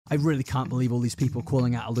I really can't believe all these people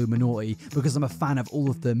calling out Illuminaughtii because I'm a fan of all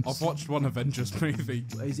of them. I've watched one Avengers movie.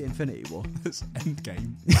 Is it Infinity War? It's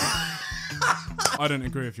Endgame. I don't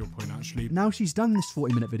agree with your point, actually. Now she's done this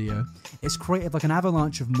 40-minute video, it's created like an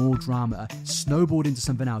avalanche of more drama, snowballed into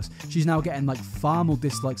something else. She's now getting like far more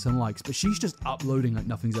dislikes than likes, but she's just uploading like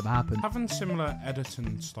nothing's ever happened. Having similar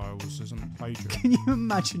editing styles isn't plagiarism. Can you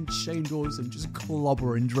imagine Shane Dawson just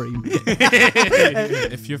clobbering Dream?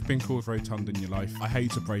 If you've been called rotund in your life, I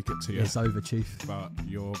hate to break it to you. It's over, Chief. But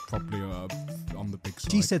you're probably on the big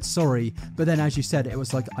side. She said sorry, but then as you said, it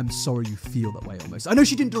was like, I'm sorry you feel that way almost. I know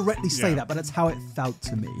she didn't directly say that, but that's how it felt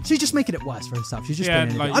to me. She's just making it worse for herself. She's just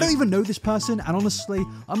being like, I don't even know this person, and honestly,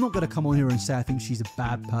 I'm not going to come on here and say I think she's a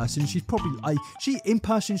bad person. She's probably, in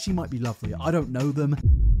person, she might be lovely. I don't know them.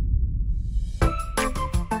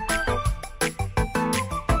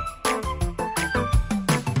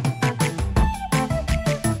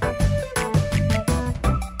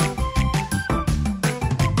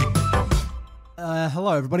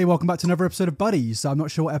 Hello, everybody. Welcome back to another episode of Buddies. I'm not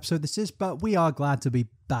sure what episode this is, but we are glad to be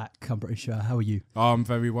back, I'm pretty sure. How are you? I'm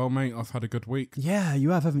very well, mate. I've had a good week. Yeah,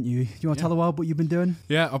 you have, haven't you? Do you want to tell the world what you've been doing?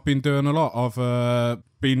 Yeah, I've been doing a lot. I've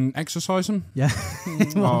been exercising. Yeah.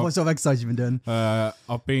 What sort of exercise you been doing?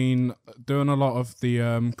 I've been doing a lot of the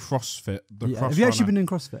CrossFit. Have you actually been doing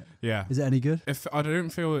CrossFit? Yeah. Is it any good? If I don't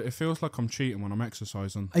feel it feels like I'm cheating when I'm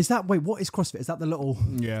exercising. Is that what is CrossFit? Is that the little?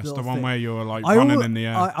 Yeah, it's little the one thing? where you're like running in the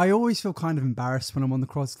air. I always feel kind of embarrassed when I'm on the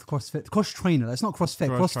CrossFit. Cross trainer. That's not CrossFit.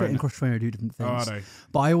 CrossFit and cross trainer are two different things. Oh, are they?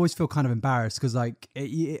 But I always feel kind of embarrassed because like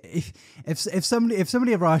if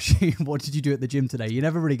somebody ever asks you what did you do at the gym today, you're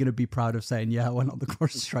never really going to be proud of saying I went on the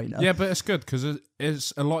cross trainer. Yeah, but it's good because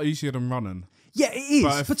it's a lot easier than running. Yeah, it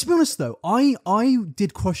is. But to be honest, though, I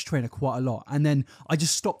did cross trainer quite a lot, and then I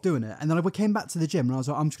just stopped doing it. And then I came back to the gym, and I was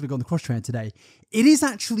like, I'm just going to go on the cross trainer today. It is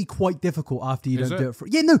actually quite difficult after you don't do it for...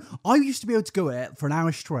 Yeah, no, I used to be able to go at it for an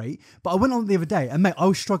hour straight, but I went on it the other day, and mate, I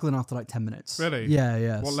was struggling after like 10 minutes. Really?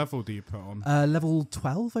 Yeah. What level do you put on? Level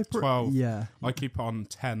 12, I put. 12? Yeah. I keep it on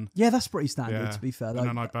 10. Yeah, that's pretty standard, to be fair. And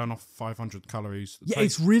then I burn off 500 calories.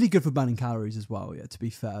 It's really good for burning calories as well, to be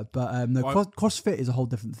fair. But CrossFit is a whole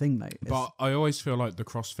different thing, mate. But I always feel like the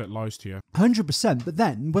CrossFit lies to you. 100%. But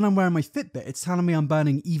then when I'm wearing my Fitbit, it's telling me I'm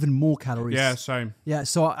burning even more calories. Yeah, same. Yeah,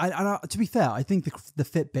 so I to be fair, I think the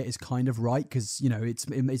Fitbit is kind of right because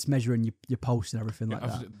it's measuring your pulse and everything like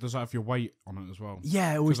that. Does that have your weight on it as well?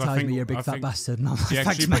 Yeah, it always tells me you're a big fat bastard. And I'm like,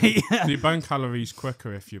 thanks, mate. You burn calories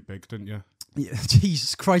quicker if you're big, didn't you? Yeah,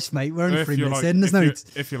 Jesus Christ, mate. We're only 3 minutes in.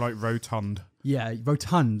 If you're like rotund. Yeah,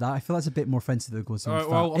 rotund. I feel that's a bit more offensive than calling someone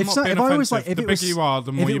fat. I'm not being offensive. The bigger you are,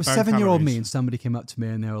 the more you burn calories. If it was 7-year-old me and somebody came up to me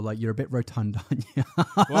and they were like, "You're a bit rotund, aren't you?"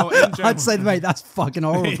 Well, I'd say, mate, that's fucking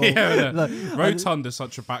horrible. Yeah. Look, rotund is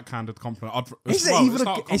such a backhanded compliment. It's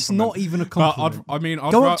not even a compliment.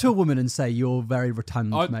 I'd go up to a woman and say, "You're very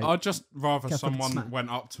rotund, mate." I'd just rather someone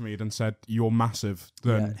went up to me and said, "You're massive,"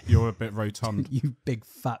 than "You're a bit rotund." You big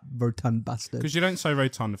fat rotund bastard. Because you don't say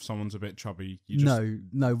rotund if someone's a bit chubby.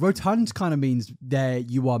 No. Rotund kind of means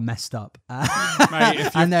you are messed up,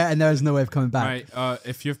 mate, and there is no way of coming back. Mate,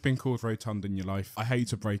 if you've been called rotund in your life, I hate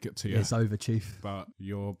to break it to you. It's over, Chief. But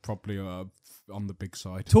you're probably on the big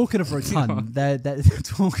side. Talking of rotund,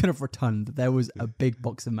 there was a big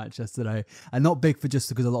boxing match yesterday, and not big for just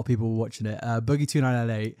because a lot of people were watching it. Boogie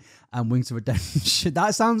 2998 and Wings of Redemption.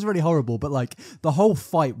 That sounds really horrible, but like the whole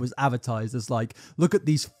fight was advertised as like, look at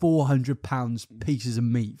these 400-pound pieces of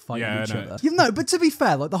meat fighting each other. No, but to be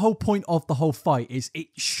fair, like the whole point of the whole fight is it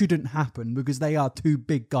shouldn't happen because they are two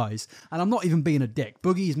big guys. And I'm not even being a dick.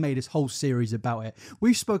 Boogie's made his whole series about it.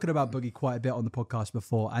 We've spoken about Boogie quite a bit on the podcast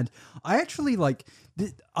before, and I actually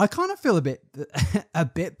I kind of feel a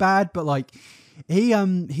bit bad, but like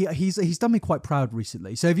he's done me quite proud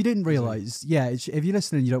recently. So if you didn't realize, if you're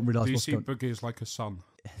listening, you don't realize. Do you see Boogie as like a son?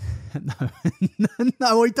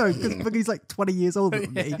 No, I don't, because Boogie's like 20 years older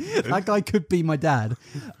than me. That guy could be my dad.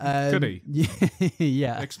 Could he?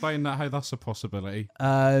 Yeah. Explain how that's a possibility.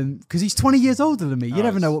 Because he's 20 years older than me. You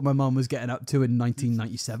never know what my mum was getting up to in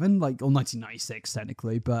 1997, or 1996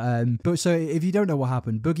 technically. But so if you don't know what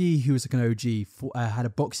happened, Boogie, who was like an OG, had a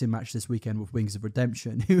boxing match this weekend with Wings of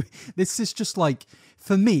Redemption. This is just like,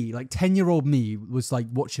 for me, like 10-year-old me was like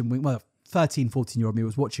watching 13, 14-year-old me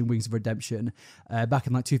was watching Wings of Redemption back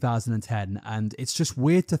in like 2010, and it's just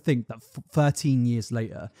weird to think that 13 years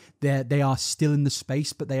later they are still in the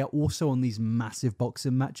space, but they are also on these massive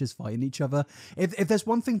boxing matches fighting each other. If there's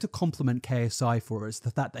one thing to compliment KSI for, it's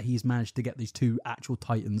the fact that he's managed to get these two actual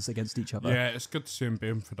titans against each other. Yeah, it's good to see him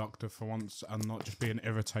being productive for once and not just being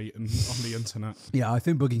irritating on the internet. Yeah, I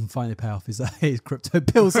think Boogie can finally pay off his crypto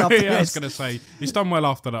bills after this. I was going to say, he's done well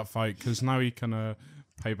after that fight because now he can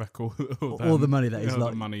pay back all the money that he's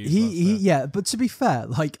lost. Yeah, but to be fair,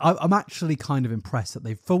 like I'm actually kind of impressed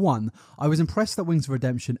that for one, I was impressed that Wings of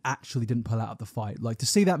Redemption actually didn't pull out of the fight. Like to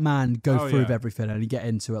see that man go through with everything and he get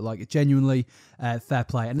into it, like genuinely fair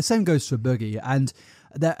play. And the same goes for Boogie. And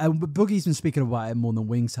Boogie's been speaking about it more than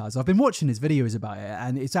Wings has. I've been watching his videos about it,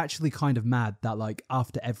 and it's actually kind of mad that like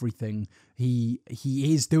after everything he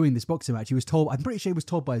is doing this boxing match. He was told, I'm pretty sure he was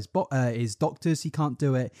told by his doctors he can't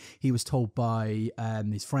do it. He was told by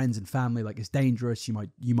his friends and family like it's dangerous.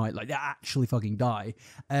 You might like actually fucking die.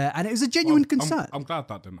 And it was a genuine concern. I'm glad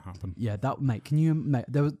that didn't happen. Yeah,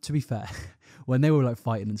 to be fair. When they were like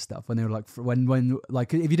fighting and stuff, when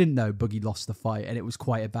like if you didn't know, Boogie lost the fight and it was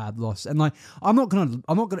quite a bad loss. And like I'm not gonna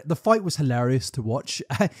the fight was hilarious to watch.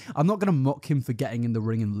 I'm not gonna mock him for getting in the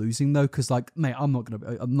ring and losing though, because like mate, I'm not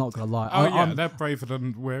gonna lie. They're braver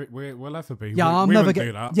than we'll ever be. Yeah, I'll never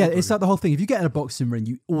do that. Yeah, it's like the whole thing. If you get in a boxing ring,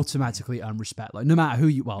 you automatically earn respect. Like no matter who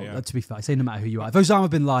you to be fair, I say no matter who you are. If Osama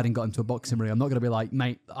bin Laden got into a boxing ring, I'm not gonna be like,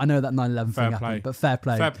 mate, I know that 9/11 thing happened, but fair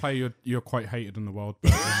play. Fair play. You're quite hated in the world.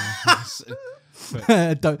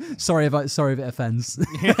 But, sorry if it offends.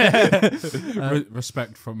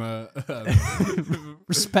 Respect from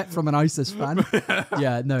respect from an ISIS fan.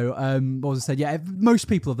 Yeah, no. What was I said? Yeah, most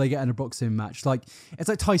people if they get in a boxing match, like it's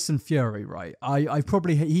like Tyson Fury, right? I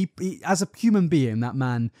probably he as a human being, that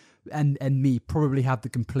man and me probably have the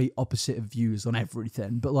complete opposite of views on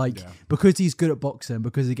everything. But like because he's good at boxing,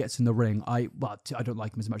 because he gets in the ring, I don't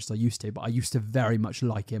like him as much as I used to, but I used to very much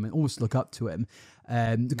like him and almost look up to him.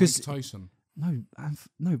 Because Mike Tyson. No,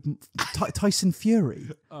 Tyson Fury,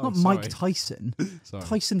 not sorry. Mike Tyson.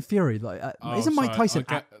 Tyson Fury, like isn't Mike Tyson?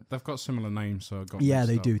 They've got similar names, so I got. Yeah,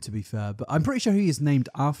 they do. To be fair, but I'm pretty sure he is named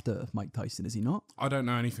after Mike Tyson. Is he not? I don't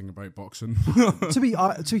know anything about boxing. to be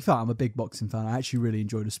fair, I'm a big boxing fan. I actually really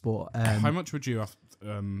enjoy the sport. How much would you have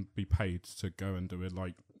be paid to go and do it?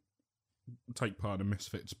 Like take part in a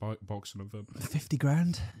Misfits boxing event? 50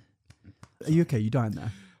 grand. Are you okay? You dying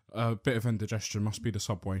there? A bit of indigestion, must be the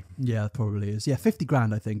subway. Yeah, it probably is. Yeah, 50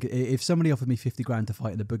 grand, I think. If somebody offered me 50 grand to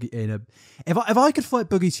fight if I could fight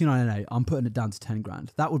Boogie 298, I'm putting it down to 10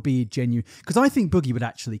 grand. That would be genuine. Because I think Boogie would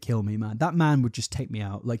actually kill me, man. That man would just take me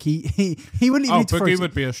out. Like, he wouldn't even need to Boogie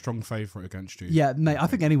would be a strong favourite against you. Yeah, mate, I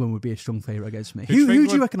think anyone would be a strong favourite against me. Who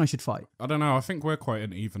do you reckon I should fight? I don't know. I think we're quite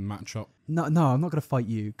an even matchup. No, I'm not going to fight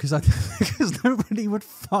you because nobody would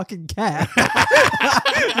fucking care.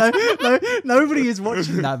 Nobody is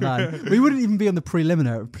watching that, man. We wouldn't even be on the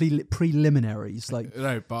preliminaries. Like,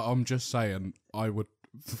 no, but I'm just saying, I would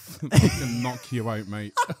fucking knock you out,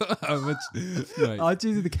 mate. I'd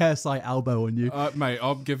do the KSI elbow on you. Mate,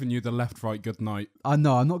 I'm giving you the left-right good night.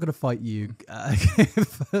 No, I'm not going to fight you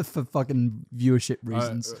for fucking viewership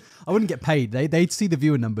reasons. I wouldn't get paid. They'd see the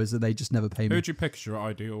viewer numbers and they just never pay me. Who'd you pick as your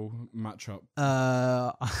ideal matchup?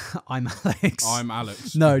 I'm Alex. I'm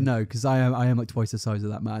Alex. No, because I am like twice the size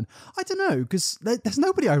of that man. I don't know, because there's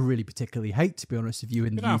nobody I really particularly hate, to be honest with you. You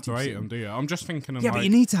don't have to hate him, do you? I'm just thinking of but you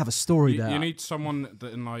need to have a story there. You need someone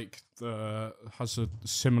that has a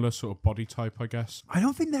similar sort of body type, I guess. I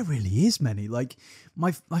don't think there really is many. Like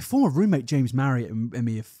my former roommate James Marriott and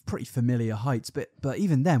me are pretty familiar heights, but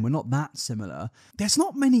even then we're not that similar. There's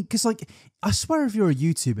not many because like I swear if you're a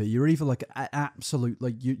YouTuber, you're either like an absolute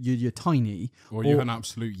like you're tiny or you're an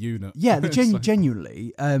absolute unit. Yeah,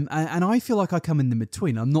 genuinely. And I feel like I come in the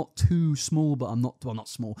between. I'm not too small, but I'm not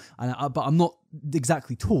small, but I'm not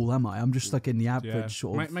exactly tall, am I? I'm just like in the average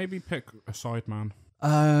sort of. Maybe pick a side man.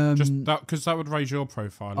 Just that because that would raise your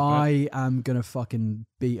profile a bit. I am gonna fucking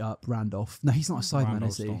beat up Randolph. No, he's not a sideman,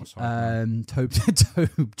 is he? Not a sideman. Tobe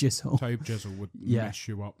Jizzle. Tobe Jizzle would mess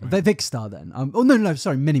you up. Vic Star then. No,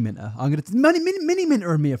 sorry, Mini Minter. I'm gonna Mini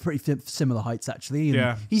Minter and me are pretty similar heights actually.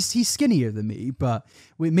 Yeah, he's skinnier than me, but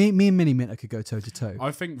me and Mini Minter could go toe to toe. I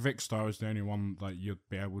think Vic Star is the only one that you'd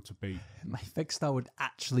be able to beat. Vic Star would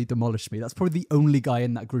actually demolish me. That's probably the only guy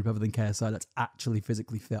in that group other than KSI that's actually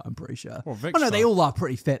physically fit. I'm pretty sure. Well, no, they all are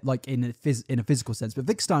pretty fit, like in a physical sense. But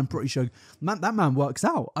Vic Star, I'm pretty sure that man works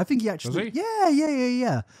out. I think he actually. Does he?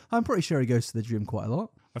 Yeah. I'm pretty sure he goes to the gym quite a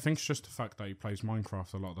lot. I think it's just the fact that he plays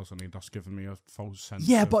Minecraft a lot, doesn't he? That's given me a false sense.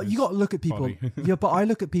 Yeah, but you got to look at people. Yeah, but I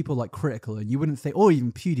look at people like Critical, and you wouldn't think, or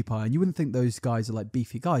even PewDiePie, and you wouldn't think those guys are like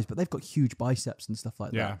beefy guys, but they've got huge biceps and stuff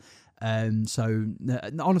like that.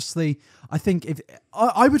 Honestly, I think if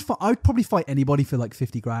I would probably fight anybody for like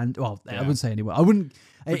 50 grand. Well, I wouldn't say anyone. I wouldn't.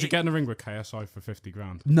 Would you get in the ring with KSI for 50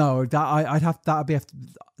 grand? No, that'd be.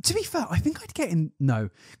 To be fair, I think I'd get in. No,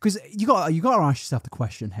 because you got to ask yourself the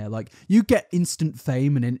question here. Like, you get instant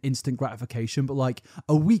fame and instant gratification, but like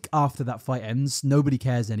a week after that fight ends, nobody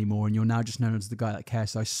cares anymore, and you're now just known as the guy that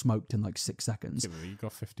KSI smoked in like 6 seconds. Yeah, but you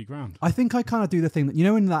got 50 grand. I think I kind of do the thing that, you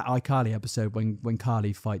know, in that iCarly episode when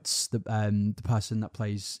Carly fights the person that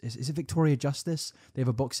plays, is it Victoria Justice? They have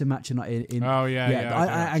a boxing match in Oh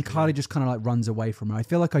yeah. And Carly just kind of like runs away from her. I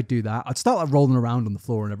feel like I'd do that. I'd start like rolling around on the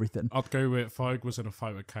floor and everything. I'd go with, if I was in a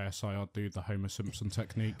fight with KSI, I'd do the Homer Simpson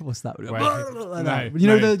technique. What's that? You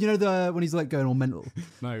know when he's like going all mental.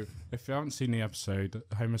 No, if you haven't seen the episode,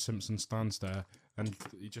 Homer Simpson stands there and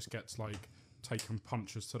he just gets like taking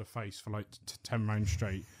punches to the face for like 10 rounds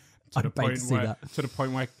straight to the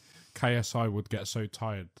point where KSI would get so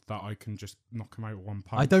tired that I can just knock him out with one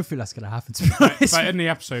punch. I don't think that's going to happen, to be honest. But in the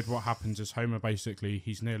episode, what happens is Homer basically,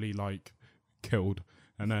 he's nearly like killed,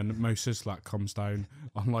 and then Mo Sislak comes down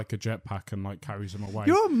on like a jetpack and like carries him away.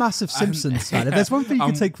 You're a massive Simpsons fan. If there's one thing you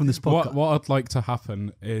can take from this podcast. What I'd like to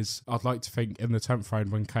happen is, I'd like to think in the 10th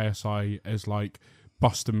round when KSI is like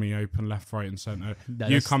busting me open left, right and centre,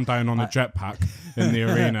 you come down on a jetpack in the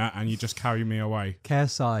arena and you just carry me away.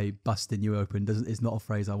 KSI busting you open is not a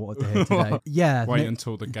phrase I wanted to hear today. Yeah. Wait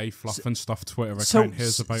until the gay fluff and stuff Twitter account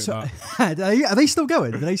hears about that. Are they still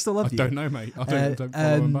going? Do they still love you? I don't know, mate. I don't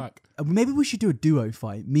follow them back. Maybe we should do a duo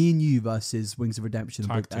fight. Me and you versus Wings of Redemption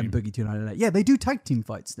and Boogie 298. Yeah, they do tag team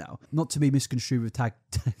fights now. Not to be misconstrued with tag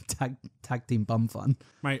team bum fun.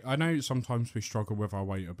 Mate, I know sometimes we struggle with our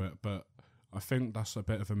weight a bit, but I think that's a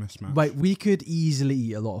bit of a mismatch. Wait, we could easily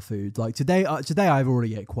eat a lot of food. Like today I've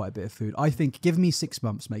already ate quite a bit of food. I think give me 6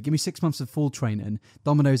 months, mate. Give me 6 months of full training,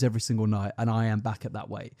 Dominoes every single night, and I am back at that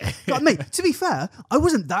weight. But mate, to be fair, I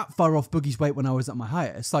wasn't that far off Boogie's weight when I was at my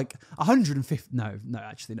highest. Like 150. No,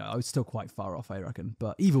 actually no. I was still quite far off, I reckon.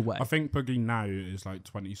 But either way, I think Boogie now is like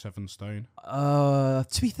 27 stone. To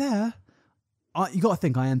be fair, you got to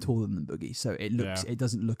think I am taller than Boogie, so it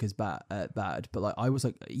doesn't look as bad. But like I was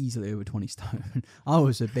like easily over 20 stone. I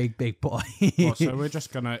was a big boy. Well, so we're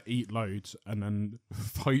just gonna eat loads and then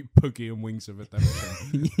fight Boogie and Wings of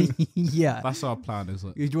Redemption. Yeah, that's our plan, is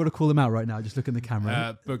it? Do you want to call him out right now? Just look in the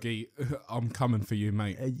camera. Boogie, I'm coming for you,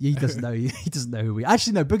 mate. He doesn't know. He doesn't know who we are.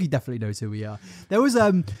 Actually, no. Boogie definitely knows who we are. There was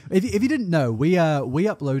if you didn't know, we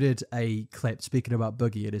uploaded a clip speaking about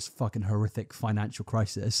Boogie and his fucking horrific financial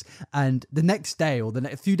crisis, and the next day or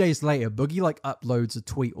a few days later, Boogie like uploads a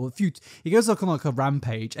tweet he goes like on like a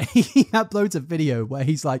rampage and he uploads a video where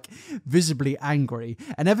he's like visibly angry.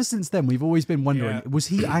 And ever since then, we've always been wondering, was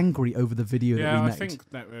he angry over the video that we made? I think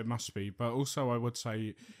that it must be. But also I would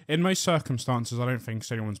say in most circumstances, I don't think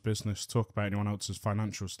it's anyone's business to talk about anyone else's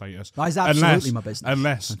financial status. That is absolutely my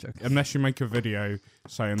business. Unless you make a video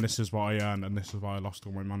saying this is what I earned and this is why I lost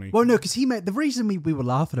all my money. Well, no, because the reason we were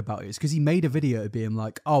laughing about it is because he made a video being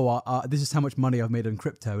like, this is how much money I've made on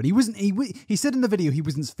crypto, and he said in the video he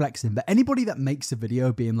wasn't flexing, but anybody that makes a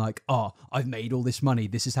video being like, I've made all this money,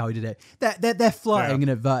 this is how I did it, they're flirting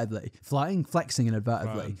inadvertently, flexing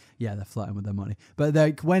inadvertently. Right. Yeah, they're flirting with their money. But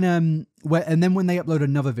like when they upload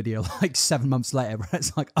another video like 7 months later, where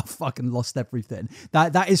it's like, I fucking lost everything.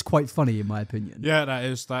 That is quite funny in my opinion. Yeah, that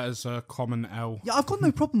is a common L. Yeah, I've got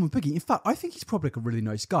no problem with Boogie. In fact, I think he's probably like a really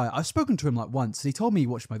nice guy. I've spoken to him like once, and he told me he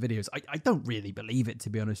watched my videos. I don't really believe it, to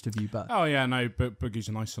be honest with you, but oh yeah, no, but Boogie's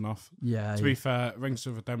nice enough. Yeah. To be fair, Rings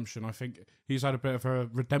of Redemption, I think he's had a bit of a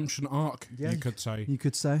redemption arc. Yeah, you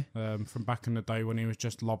could say. From back in the day when he was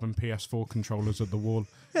just lobbing PS4 controllers at the wall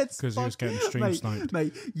because he was getting stream sniped.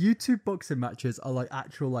 Mate, YouTube boxing matches are like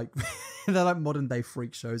actual like they're like modern day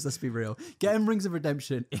freak shows. Let's be real. Getting Rings of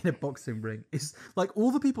Redemption in a boxing ring is like,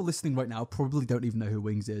 all the people listening right now probably don't even know who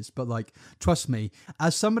Wings is, but like, trust me,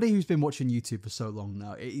 as somebody who's been watching YouTube for so long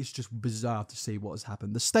now, it is just bizarre to see what has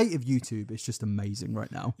happened. The state of YouTube is just amazing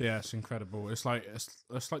right now. Yeah, it's incredible. It's like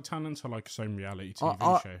turning into like its own reality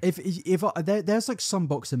TV show. If there's like some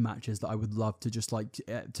boxing matches that I would love to just like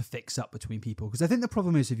to fix up between people, because I think the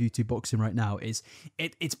problem is with YouTube boxing right now is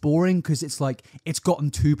it's boring because it's like it's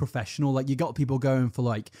gotten too professional. Like you got people going for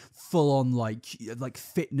like full on like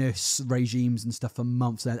fitness regimes and stuff for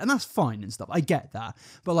months, and that's fine and stuff. I get that,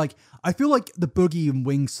 but like I feel like the Boogie and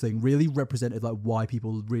Wings thing really represented like why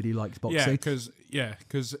people really liked boxing. Yeah,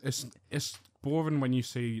 because it's boring when you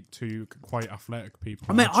see two quite athletic people.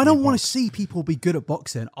 I mean, I don't want to see people be good at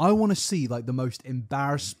boxing. I want to see like the most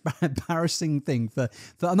embarrassing thing for.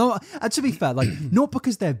 And to be fair, like not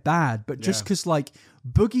because they're bad, but just because like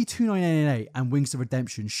Boogie 2988 and Wings of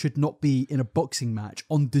Redemption should not be in a boxing match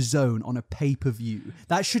on DAZN on a pay-per-view.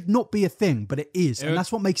 That should not be a thing, but it is, and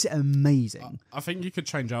that's what makes it amazing. I think you could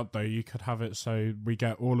change out though. You could have it so we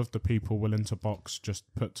get all of the people willing to box just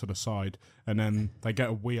put to the side, and then they get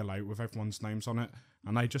a wheel out with everyone's names on it,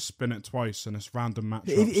 and they just spin it twice, and it's random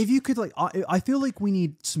matchups. If you could, like, I feel like we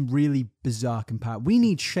need some really bizarre comparison. We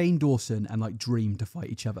need Shane Dawson and like Dream to fight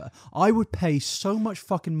each other. I would pay so much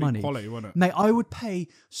fucking money, quality, wouldn't it? Mate, I would pay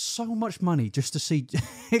so much money just to see.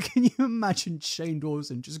 Can you imagine Shane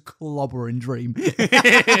Dawson just clobbering Dream?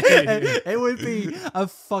 It would be a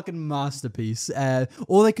fucking masterpiece.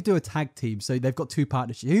 Or they could do a tag team. So they've got two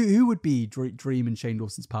partners. Who would be Dream and Shane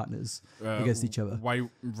Dawson's partners against each other?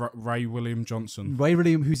 Ray William Johnson. Ray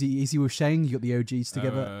William, who's he? Is he with Shane? You got the OGs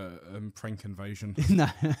together. Prank Invasion. No.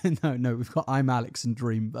 We've got I'm Alex and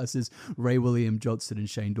Dream versus Ray William Johnson and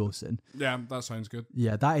Shane Dawson. Yeah, that sounds good.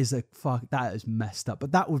 Yeah, that is messed up.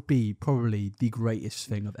 But that would be probably the greatest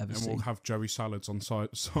thing I've ever seen. And we'll have Joey Salads on side.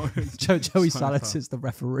 Joey Salads is the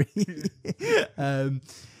referee.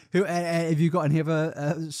 Who have you got any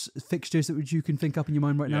other fixtures that you can think up in your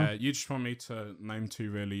mind right now? Yeah, you just want me to name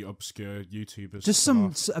two really obscure YouTubers. Just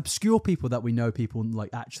some obscure people that we know, people like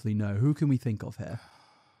actually know. Who can we think of here?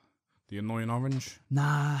 The Annoying Orange?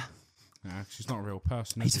 Nah. Yeah, she's not a real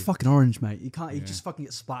person. He's a fucking orange, mate. You can't. He just fucking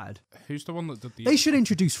gets splattered. Who's the one that did the? They should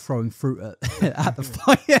introduce throwing fruit at the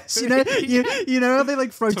fires. You know how they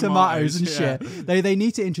like throw tomatoes and shit. They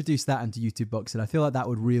need to introduce that into YouTube boxing. I feel like that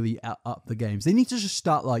would really up the games. They need to just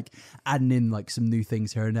start like adding in like some new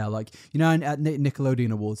things here and there. Like at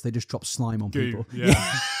Nickelodeon Awards, they just drop slime on people. Yeah.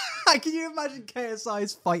 Can you imagine KSI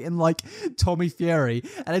is fighting like Tommy Fury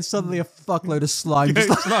and then suddenly a fuckload of slime?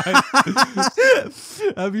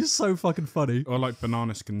 That'd be so fucking funny. Or like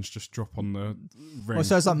banana skins just drop on the ring. Well,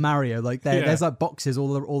 so it's like Mario. Like there's like boxes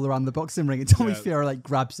all around the boxing ring, and Tommy Fury like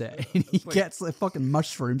grabs it and he gets the fucking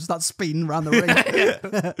mushrooms, starts speeding around the ring.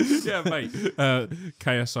 Yeah, mate.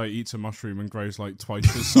 KSI eats a mushroom and grows like twice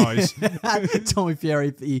his size. Tommy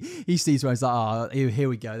Fury, he sees where he's like, here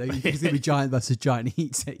we go. He's gonna be giant versus giant. He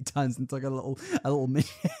eats it. He turns into like a little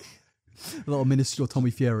minuscule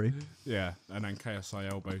Tommy Fury. Yeah, and then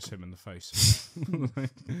KSI elbows him in the face.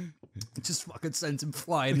 Just fucking sends him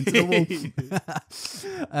flying into the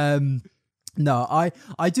wall. No,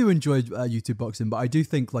 I do enjoy YouTube boxing, but I do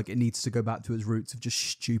think like it needs to go back to its roots of just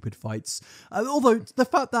stupid fights. Although the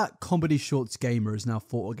fact that Comedy Shorts Gamer has now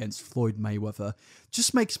fought against Floyd Mayweather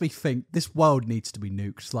just makes me think this world needs to be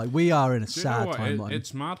nuked. Like we are in a sad timeline.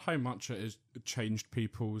 It's mad how much it has changed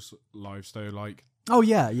people's lives though. Like. Oh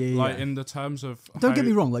yeah. Like in the terms of, don't get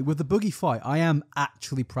me wrong. Like with the Boogie fight, I am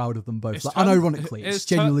actually proud of them both. Like, unironically, it's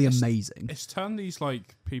genuinely amazing. It's turned these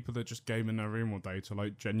like people that just game in their room all day to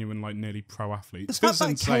like genuine, like nearly pro athletes. The fact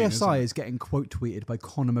that KSI is getting quote tweeted by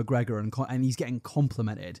Conor McGregor and he's getting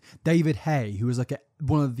complimented. David Haye, who was like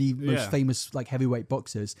one of the most famous like heavyweight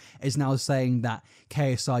boxers, is now saying that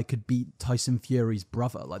KSI could beat Tyson Fury's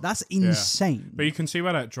brother. Like that's insane. But you can see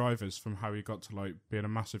where that drives from how he got to like being a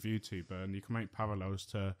massive YouTuber, and you can make parallels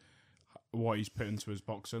to what he's put into his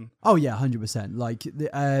boxing. Oh yeah, 100%. Like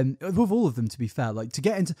with all of them, to be fair, like to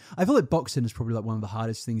get into, I feel like boxing is probably like one of the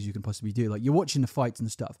hardest things you can possibly do. Like you're watching the fights and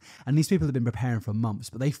stuff, and these people have been preparing for months,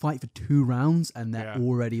 but they fight for 2 rounds and they're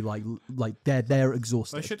already like they're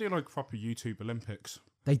exhausted. They should do like proper YouTube Olympics.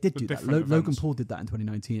 They did do that. Logan Paul did that in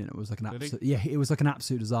 2019, and it was like an absolute. Yeah, it was like an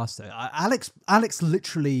absolute disaster. Alex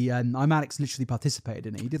literally, Alex literally participated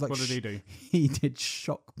in it. He did like. What did he do? He did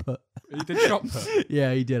shock put. He did shock put.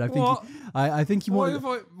 Yeah, he did. I think he wanted.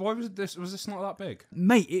 Why was this? Was this not that big?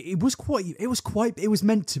 Mate, it was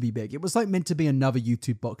meant to be big. It was like meant to be another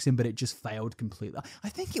YouTube boxing, but it just failed completely. I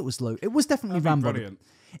think it was low. It was definitely ran by. Brilliant.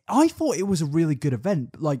 I thought it was a really good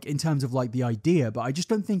event, like in terms of like the idea, but I just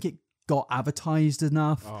don't think it got advertised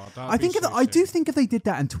enough. I do think if they did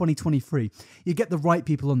that in 2023, you get the right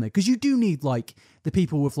people on there, because you do need like the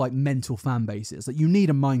people with like mental fan bases. Like you need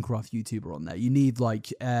a Minecraft YouTuber on there. You need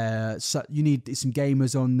like you need some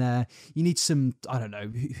gamers on there. You need some, I don't know,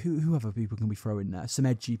 who other people can we throw in there? Some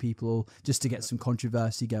edgy people just to get some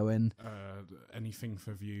controversy going. Anything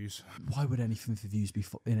for views. Why would anything for views be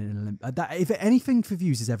in an Olympic? If anything for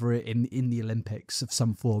views is ever in the Olympics of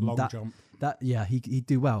some form, long jump. He'd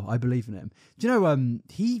do well. I believe in him. Do you know,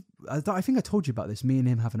 I think I told you about this. Me and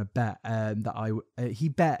him having a bet that he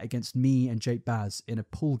bet against me and Jake Baz in a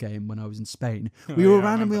pool game when I was in Spain. We were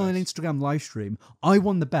randomly on an Instagram live stream. I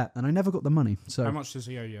won the bet and I never got the money. So how much does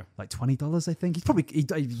he owe you? Like $20, I think.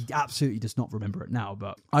 He absolutely does not remember it now,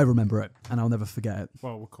 but I remember it and I'll never forget it.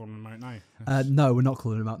 Well, we're calling him out now. No, we're not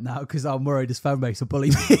calling him out now because I'm worried his fan base will bully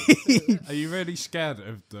me. Are you really scared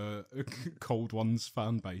of the Cold Ones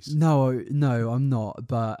fan base? No, I'm not.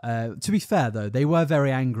 But to be fair, though, they were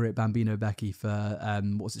very angry at Bambino Becky for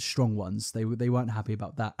Strong Ones. They weren't happy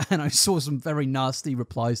about that, and I saw some very nasty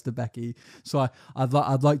replies to Becky. So I'd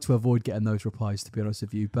like to avoid getting those replies, to be honest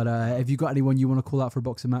with you. But have you got anyone you want to call out for a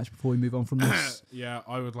boxing match before we move on from this? Yeah,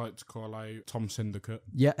 I would like to call out Tom Syndicate.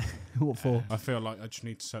 Yeah, what for? I feel like I just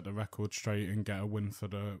need to set the record straight and get a win for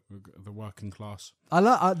the working class. I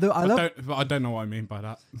don't know what I mean by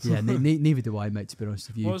that. Yeah, neither do I, mate. To be honest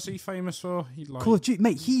with you, what was he famous for? Call of Duty,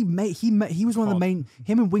 mate. He was one of the main.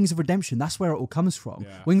 Him and Wings of Redemption. That's where it all comes from.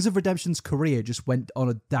 Yeah. Wings of Redemption's career just went on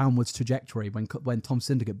a downwards trajectory when Tom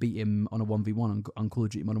Syndicate beat him on a 1v1 on Call of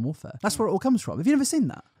Duty Modern Warfare. That's where it all comes from. Have you never seen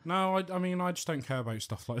that? No, I mean I just don't care about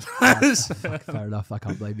stuff like that. Fair enough. I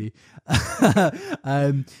can't blame you.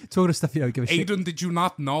 Talking of stuff you don't give a shit. Aidan, did you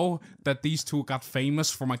not know that these two got famous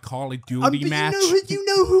for my Call of Duty match? You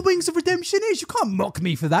know who Wings of Redemption is. You can't mock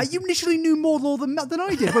me for that. You initially knew more lore than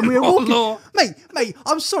I did when we were walking. Mate,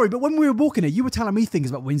 I'm sorry, but when we were walking here, you were telling me things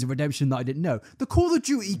about Wings of Redemption that I didn't know. The Call of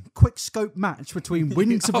Duty quick scope match between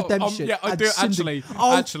Wings of Redemption yeah, I do actually.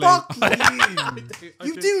 Fuck you.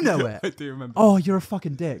 You do know it. I do remember. Oh, you're a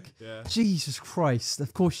fucking dick. Yeah. Jesus Christ.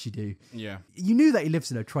 Of course you do. Yeah. You knew that he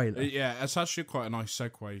lives in a trailer. Yeah, it's actually quite a nice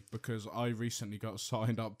segue because I recently got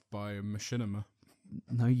signed up by Machinima.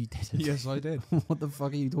 No, you didn't. Yes, I did. What the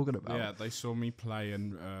fuck are you talking about? Yeah, they saw me play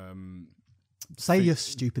and say your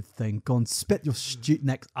stupid thing. Go on, spit your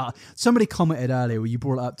next. Somebody commented earlier where you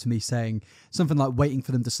brought it up to me saying something like waiting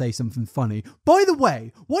for them to say something funny. By the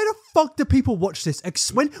way, why the fuck do people watch this?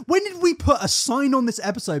 When did we put a sign on this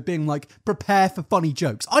episode being like, prepare for funny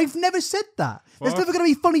jokes? I've never said that. There's never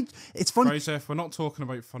going to be funny. It's funny. Fraser, if we're not talking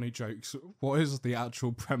about funny jokes, what is the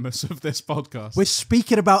actual premise of this podcast? We're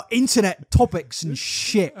speaking about internet topics and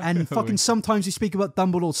shit, and fucking sometimes we speak about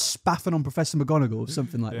Dumbledore spaffing on Professor McGonagall or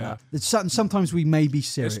something like that. It's sometimes we may be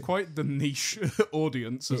serious. It's quite the niche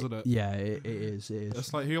audience, isn't it? Yeah, it is.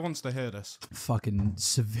 It's like, who wants to hear this? Fucking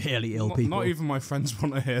severely ill people. Not even my friends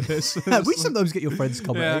want to hear this. We sometimes get your friends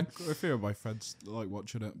commenting. Yeah, a few of my friends like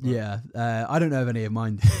watching it. Yeah, I don't know of any of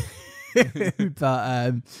mine.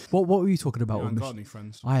 But what were you talking about? You haven't got any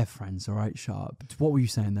friends? I have friends. All right, shut up. What were you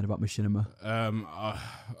saying then about Machinima? I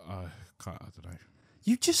don't know.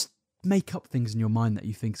 You just make up things in your mind that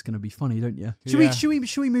you think is going to be funny, don't you?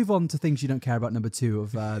 Should we move on to things you don't care about? Number 2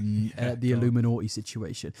 of the Illuminaughtii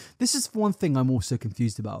situation. This is one thing I'm also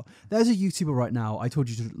confused about. There's a YouTuber right now. I told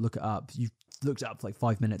you to look it up. You looked it up for like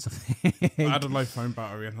 5 minutes. I had a low phone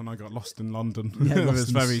battery and then I got lost in London. Yeah, it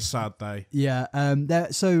was a very sad day. Yeah.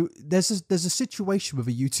 So there's a situation with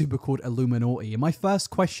a YouTuber called Illuminaughtii, and my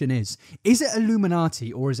first question is it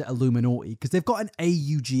Illuminati or is it Illuminaughtii? Because they've got an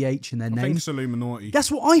AUGH in their name. I think it's Illuminaughtii.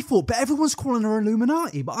 That's what I thought, but everyone's calling her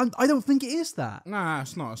Illuminati, but I don't think it is that. Nah,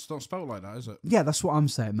 it's not. It's not spelled like that, is it? Yeah, that's what I'm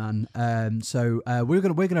saying, man. So we're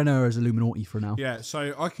gonna know her as Illuminaughtii for now. Yeah.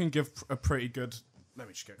 So I can give a pretty good. Let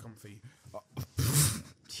me just get comfy.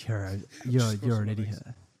 You're an idiot.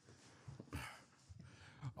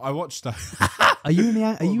 I watched that. Are you in the?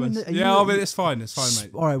 I mean, it's fine. It's fine,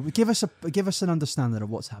 mate. All right, give us an understanding of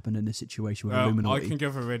what's happened in this situation with Illuminaughtii. I can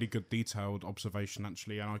give a really good detailed observation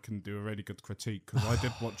actually, and I can do a really good critique because I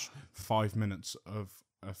did watch 5 minutes of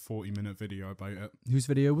a 40-minute video about it. Whose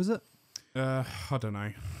video was it? I don't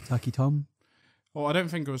know. Turkey Tom. Well, I don't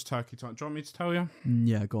think it was Turkey Tom. Do you want me to tell you?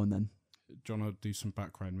 Yeah, go on then. Do you want to do some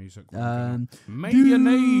background music?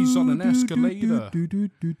 Mayonnaise on an escalator.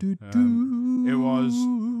 It was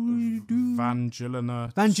Vangelina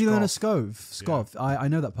Scov. Yeah. I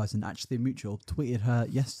know that person. Actually, mutual tweeted her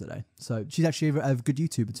yesterday. So she's actually a good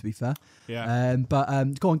YouTuber, to be fair. Yeah.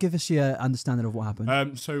 But go on, give us your understanding of what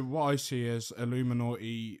happened. So what I see is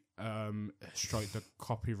Illuminaughtii strike the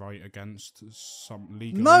copyright against some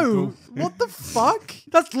legal. What the fuck?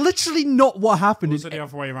 That's literally not what happened. Was it the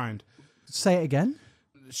other way around? Say it again.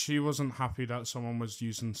 She wasn't happy that someone was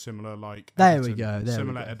using similar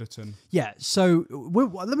editing. Yeah. So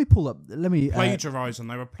let me pull up. Plagiarising.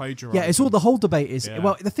 They were plagiarising. Yeah. It's all the whole debate is. Yeah.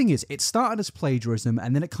 Well, the thing is, it started as plagiarism,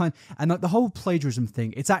 and then like the whole plagiarism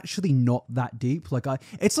thing. It's actually not that deep. Like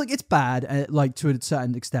it's bad, like to a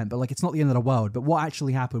certain extent, but like it's not the end of the world. But what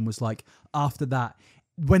actually happened was like after that,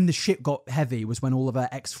 when the shit got heavy was when all of her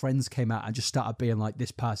ex-friends came out and just started being like,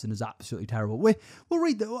 this person is absolutely terrible.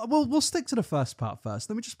 We'll stick to the first part first.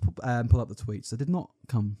 Let me just pull up the tweets. I did not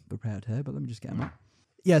come prepared here, but let me just get them up.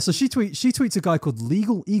 Yeah, so she tweets a guy called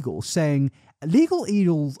Legal Eagle saying, Legal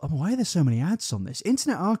Eagle, oh, why are there so many ads on this?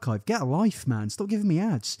 Internet Archive, get a life, man. Stop giving me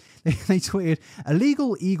ads. They tweeted,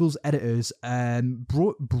 Illegal Eagle's editors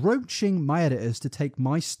broaching my editors to take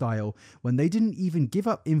my style when they didn't even give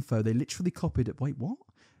up info. They literally copied it. Wait, what?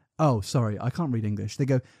 Oh, sorry, I can't read English. They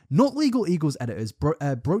go, not Legal Eagle's editors,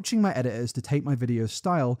 broaching my editors to take my video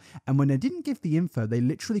style, and when they didn't give the info, they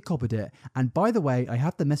literally copied it. And by the way, I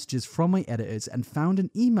had the messages from my editors and found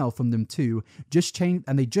an email from them too,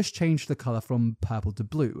 they just changed the color from purple to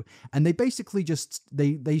blue. And they basically just,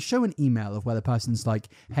 they show an email of where the person's like,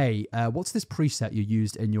 hey, what's this preset you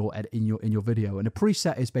used in your video? And a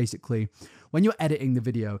preset is basically when you're editing the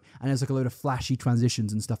video and there's like a load of flashy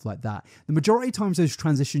transitions and stuff like that. The majority of times those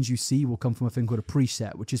transitions you see will come from a thing called a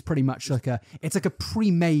preset, which is pretty much like a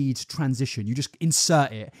pre-made transition. You just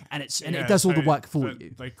insert it and it does all the work for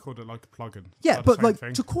you. They called it like a plugin. Yeah, but like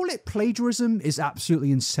to call it plagiarism is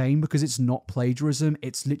absolutely insane because it's not plagiarism.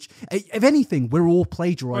 It's literally, if anything, we're all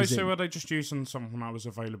plagiarizing. So were they just using something that was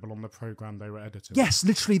available on the program they were editing? Yes,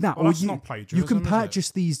 literally that. Well, that's not plagiarism. You can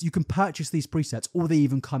purchase these. You can purchase these presets, or they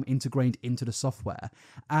even come integrated into the software.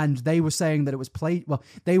 And they were saying that it was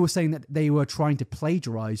they were saying that they were trying to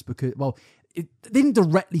plagiarize because, they didn't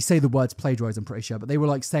directly say the words plagiarize, I'm pretty sure, but they were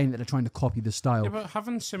like saying that they're trying to copy the style. Yeah, but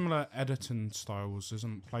having similar editing styles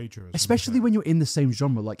isn't plagiarism. Especially when you're in the same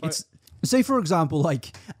genre. Like it's, say for example,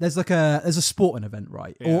 like there's a sporting event,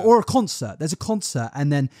 right? Yeah. Or a concert. There's a concert,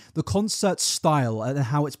 and then the concert style and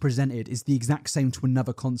how it's presented is the exact same to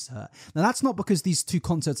another concert. Now that's not because these two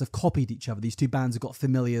concerts have copied each other. These two bands have got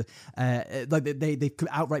familiar, like they could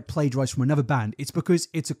outright plagiarize from another band. It's because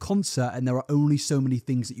it's a concert and there are only so many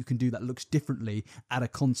things that you can do that looks differently at a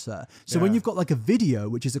concert. So when you've got like a video,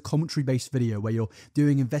 which is a commentary based video where you're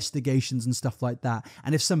doing investigations and stuff like that,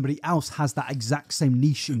 and if somebody else has that exact same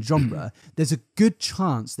niche and genre, there's a good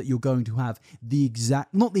chance that you're going to have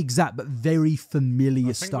not the exact, but very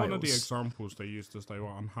familiar styles. I think one of the examples they used is they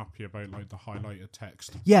were unhappy about like the highlighted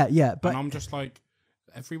text. Yeah, but and I'm just like,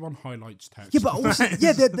 everyone highlights text. Yeah, but also,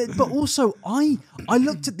 but also, I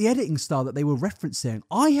looked at the editing style that they were referencing.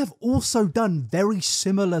 I have also done very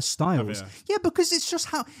similar styles. Yeah, because it's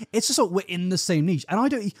just like we're in the same niche, and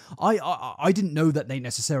I didn't know that they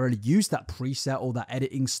necessarily used that preset or that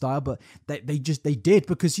editing style, but they did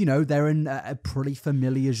because they're in a pretty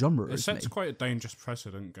familiar genre. It sets quite a dangerous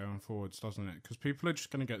precedent going forwards, doesn't it? Because people are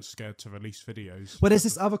just going to get scared to release videos. Well, there's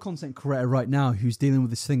this other content creator right now who's dealing with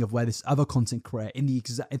this thing of where this other content creator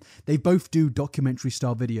they both do documentary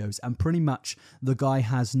style videos, and pretty much the guy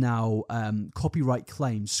has now copyright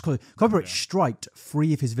claims, copyright striked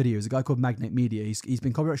 3 of his videos. A guy called Magnet Media. He's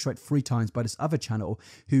been copyright striked 3 times by this other channel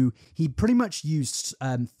who he pretty much used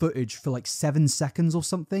footage for like 7 seconds or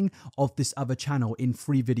something of this other channel in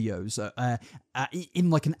 3 videos in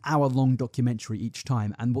like an hour-long documentary each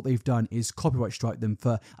time. And what they've done is copyright strike them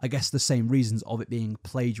for, I guess, the same reasons of it being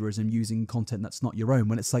plagiarism, using content that's not your own.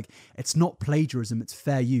 When it's like, it's not plagiarism, it's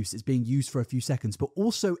fair use. It's being used for a few seconds, but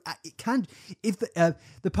also it can, if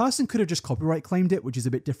the person could have just copyright claimed it, which is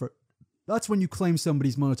a bit different. That's when you claim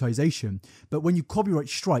somebody's monetization. But when you copyright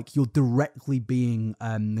strike, you're directly being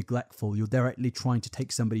neglectful. You're directly trying to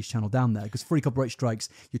take somebody's channel down there, because 3 copyright strikes,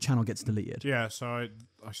 your channel gets deleted. Yeah, so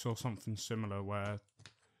I saw something similar where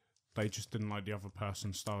they just didn't like the other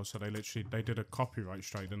person's style, so they did a copyright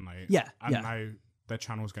strike, didn't they? Yeah, and now their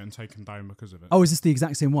channel's getting taken down because of it. Oh, is this the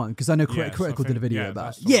exact same one? Because I know Critical did a video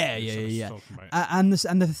about it. Yeah. And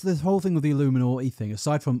the whole thing with the Illuminaughtii thing,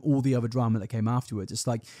 aside from all the other drama that came afterwards, it's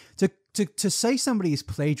like to say somebody is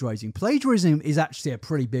plagiarism is actually a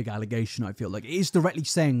pretty big allegation, I feel like. It is directly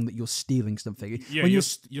saying that you're stealing something. Yeah, when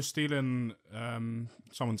you're stealing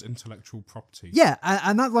someone's intellectual property. Yeah,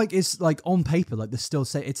 and that like is like on paper, like they still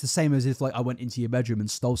say it's the same as if like I went into your bedroom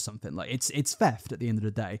and stole something. Like it's theft at the end of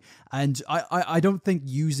the day. And I don't think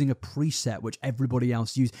using a preset which everybody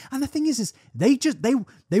else used. And the thing is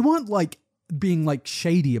they weren't like being like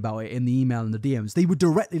shady about it in the email and the DMs. They were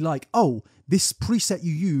directly like, oh, this preset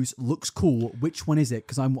you use looks cool. Which one is it?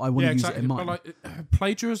 Because I want to use it in mine. But like,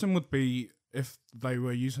 plagiarism would be if they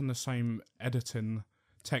were using the same editing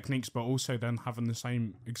techniques, but also then having the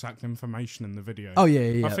same exact information in the video. Oh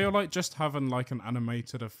yeah. I feel like just having like an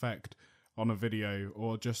animated effect on a video,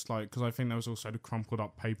 or just like, because I think there was also the crumpled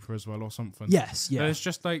up paper as well or something. Yes, yeah. It's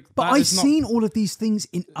just like, but I've seen all of these things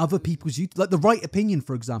in other people's YouTube. Like the Right Opinion,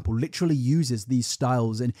 for example, literally uses these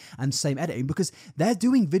styles and same editing because they're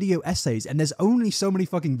doing video essays, and there's only so many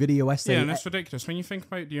fucking video essays. Yeah, and it's ridiculous when you think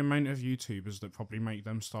about the amount of YouTubers that probably make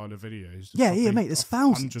them style of videos. Yeah, mate. There's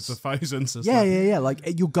thousands, hundreds of thousands. Yeah. Like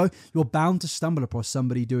you're bound to stumble across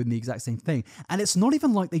somebody doing the exact same thing, and it's not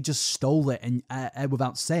even like they just stole it and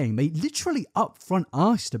without saying. They literally upfront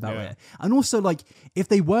asked about it. And also, like, if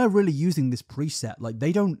they were really using this preset, like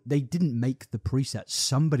they didn't make the preset.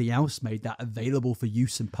 Somebody else made that available for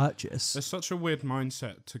use and purchase. There's such a weird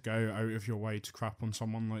mindset to go out of your way to crap on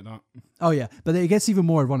someone like that. Oh yeah, but it gets even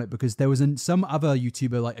more ironic because there was some other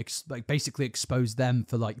YouTuber like basically exposed them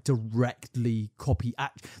for like directly copy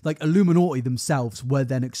like iilluminaughtii themselves were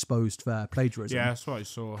then exposed for plagiarism. Yeah, that's what I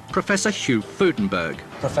saw. Professor Hugh Fudenberg.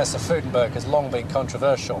 Professor Fudenberg has long been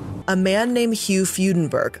controversial. A man named Hugh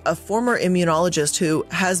Fudenberg, a former immunologist who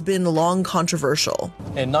has been long controversial.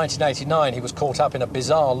 In 1989, he was caught up in a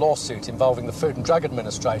bizarre lawsuit involving the Food and Drug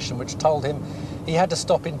Administration, which told him he had to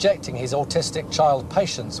stop injecting his autistic child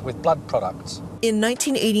patients with blood products. In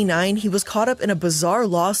 1989, he was caught up in a bizarre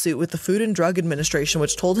lawsuit with the Food and Drug Administration,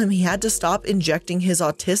 which told him he had to stop injecting his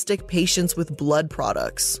autistic patients with blood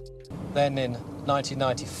products. Then in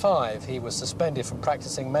 1995, he was suspended from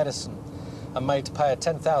practicing medicine and made to pay a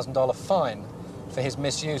 $10,000 fine for his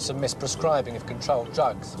misuse and misprescribing of controlled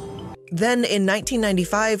drugs. Then in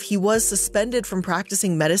 1995, he was suspended from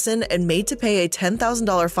practicing medicine and made to pay a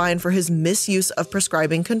 $10,000 fine for his misuse of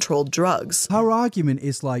prescribing controlled drugs. Her argument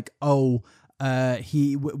is like, I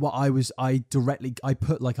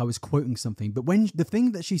put like I was quoting something, but when the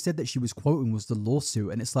thing that she said that she was quoting was the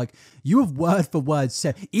lawsuit, and it's like you have word for word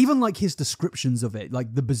said even like his descriptions of it,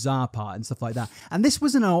 like the bizarre part and stuff like that. And this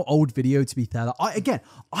was an old video, to be fair. Like,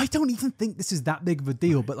 I don't even think this is that big of a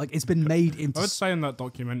deal, but like it's been made into. I would say in that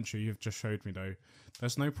documentary you've just showed me though,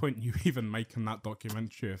 there's no point you even making that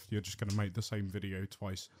documentary if you're just going to make the same video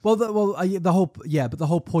twice. But the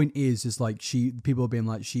whole point is like people are being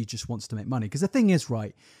like she just wants to make money, because the thing is,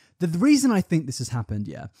 right, the reason I think this has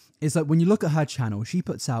happened, is like when you look at her channel, she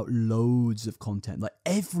puts out loads of content, like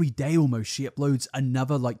every day almost. She uploads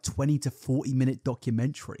another like 20 to 40 minute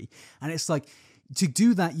documentary, and it's like, to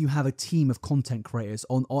do that, you have a team of content creators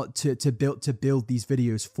to build these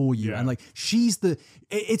videos for you, and like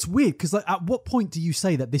it's weird because like at what point do you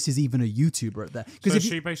say that this is even a YouTuber at there? So is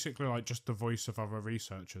she basically like just the voice of other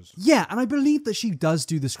researchers? Yeah, and I believe that she does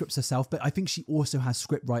do the scripts herself, but I think she also has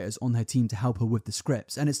script writers on her team to help her with the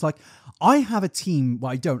scripts. And it's like, I have a team.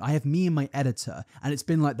 Well, I don't. I have me and my editor, and it's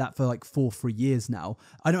been like that for like 3 years now.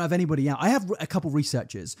 I don't have anybody else. I have a couple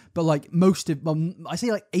researchers, but like I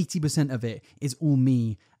say like 80% of it is all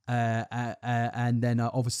me, and then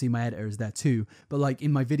obviously my editor is there too. But like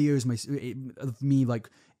in my videos, of me like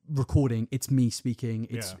recording, it's me speaking.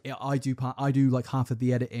 I do like half of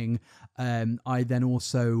the editing. I then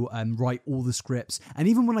also write all the scripts, and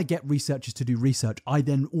even when I get researchers to do research, I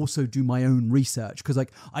then also do my own research, because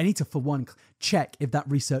like I need to, for one, check if that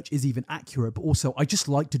research is even accurate, but also I just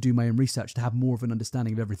like to do my own research to have more of an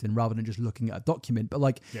understanding of everything rather than just looking at a document. But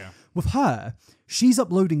like with her, she's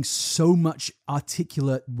uploading so much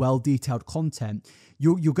articulate, well-detailed content.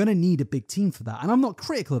 You're going to need a big team for that. And I'm not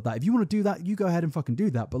critical of that. If you want to do that, you go ahead and fucking do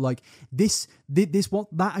that. But like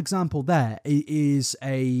that example there is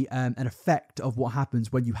an effect of what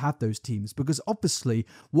happens when you have those teams. Because obviously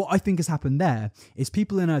what I think has happened there is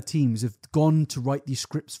people in her teams have gone to write these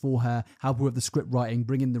scripts for her, help her with the script writing,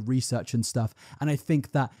 bring in the research and stuff. And I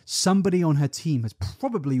think that somebody on her team has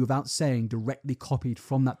probably, without saying, directly copied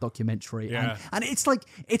from that documentary. Yeah. And it's like,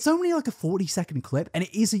 it's only like a 40-second clip, and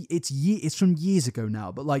it's from years ago now,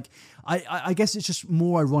 but like I guess it's just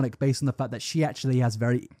more ironic based on the fact that she actually has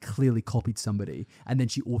very clearly copied somebody, and then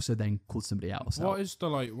she also then called somebody else out. What is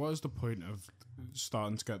the point of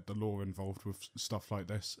starting to get the law involved with stuff like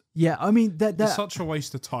this? Yeah, I mean it's such a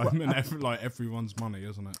waste of time and everyone's money,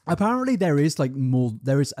 isn't it? Apparently there is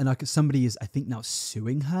and like somebody is, I think, now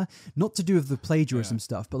suing her, not to do with the plagiarism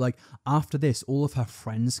stuff, but like after this, all of her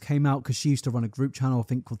friends came out, because she used to run a group channel, I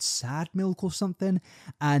think called Sad Milk or something,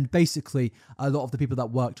 and basically a lot of the people that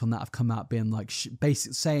worked on that have come out being like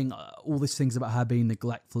basically saying all these things about her being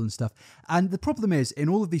neglectful and stuff. And the problem is, in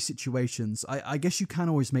all of these situations, I guess you can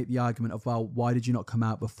always make the argument of, well, why did you not come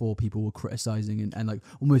out before people were criticizing and like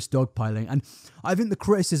almost dogpiling? And I think the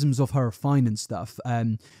criticisms of her are fine and stuff,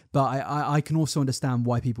 but I can also understand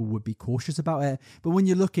why people would be cautious about it. But when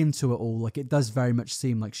you look into it all, like, it does very much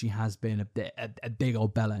seem like she has been a big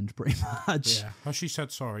old bellend, pretty much. Yeah. Has she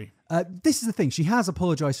said sorry? This is the thing. She has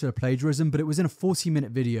apologized for her plagiarism, but it was in a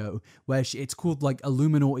 40-minute video where it's called like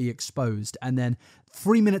Illuminaughtii Exposed. And then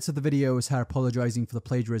 3 minutes of the video is her apologizing for the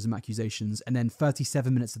plagiarism accusations. And then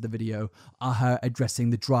 37 minutes of the video are her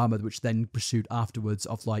addressing the drama, which then pursued afterwards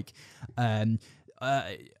of like,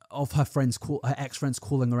 of her ex-friends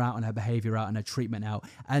calling her out on her behavior out and her treatment out.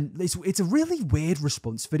 And it's a really weird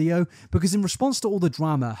response video, because in response to all the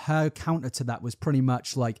drama, her counter to that was pretty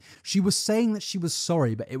much like, she was saying that she was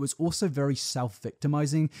sorry, but it was also very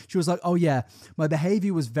self-victimizing. She was like, oh yeah, my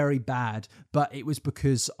behavior was very bad, but it was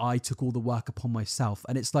because I took all the work upon myself.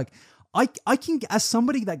 And it's like, I can, as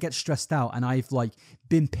somebody that gets stressed out, and I've like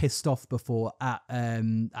been pissed off before at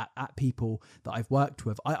people that I've worked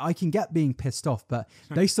with, I can get being pissed off, but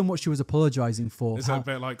based on what she was apologizing for, is it a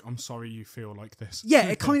bit like, I'm sorry you feel like this? Yeah,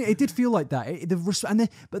 it did feel like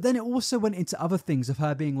that. But then it also went into other things of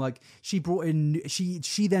her being like, she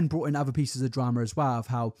then brought in other pieces of drama as well, of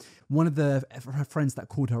how one of her friends that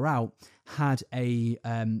called her out had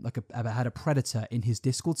had a predator in his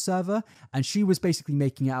Discord server, and she was basically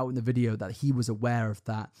making it out in the video that he was aware of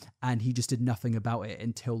that, and he just did nothing about it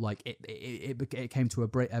until like it came to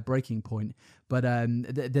a breaking point. But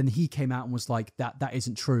then he came out and was like, that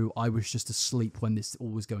isn't true. I was just asleep when this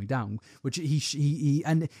all was going down. Which he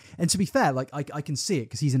and to be fair, like I can see it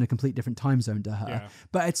because he's in a complete different time zone to her. Yeah.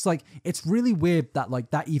 But it's like, it's really weird that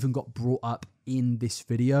like that even got brought up in this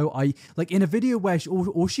video. I like in a video where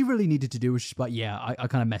all she really needed to do was just like, yeah, I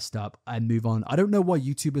kind of messed up and move on. I don't know why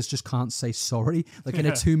YouTubers just can't say sorry like in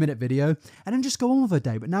a 2-minute video and then just go on with her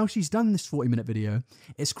day. But now she's done this 40-minute video.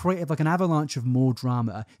 It's created like an avalanche of more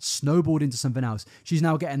drama, snowballed into something else. She's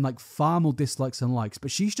now getting like far more dislikes and likes,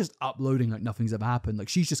 but she's just uploading like nothing's ever happened. Like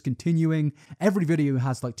she's just continuing. Every video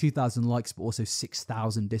has like 2,000 likes, but also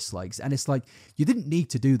 6,000 dislikes. And it's like, you didn't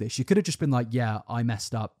need to do this. You could have just been like, yeah, I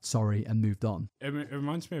messed up, sorry, and moved on. It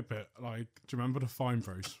reminds me a bit like, do you remember the Fine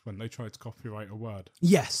Bros when they tried to copyright a word?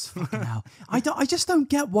 Yes, fucking hell. I just don't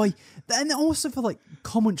get why. And also for like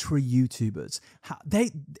commentary YouTubers,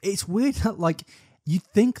 it's weird that like, you'd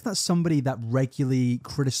think that somebody that regularly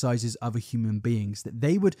criticizes other human beings, that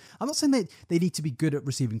they would, I'm not saying that they need to be good at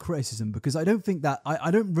receiving criticism, because I don't think that,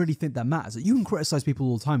 I don't really think that matters. You can criticize people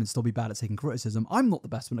all the time and still be bad at taking criticism. I'm not the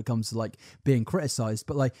best when it comes to like being criticized,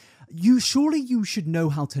 but like you should know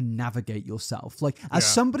how to navigate yourself. Like as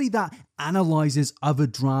somebody that analyzes other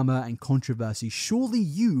drama and controversy, surely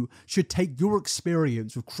you should take your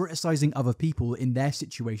experience with criticizing other people in their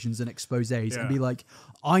situations and exposés and be like,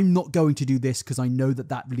 I'm not going to do this because I know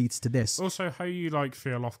that leads to this. Also, how you like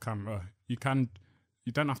feel off camera, you don't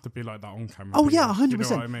have to be like that on camera. Oh yeah, 100%. You know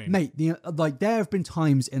what I mean? Mate, like there have been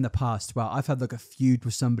times in the past where I've had like a feud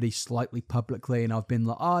with somebody slightly publicly, and I've been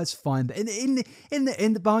like, oh, it's fine. But in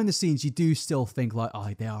the behind the scenes, you do still think like,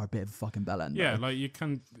 oh, they are a bit of a fucking bellend. Yeah, like you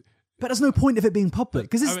can. But there's no point of it being public,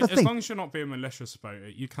 because this is the thing. As long as you're not being malicious about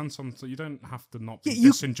it, you can you don't have to not be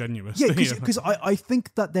disingenuous. Yeah, because I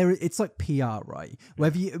think that it's like PR, right?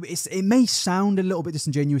 Whether it may sound a little bit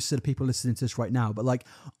disingenuous to the people listening to this right now, but like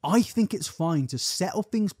I think it's fine to settle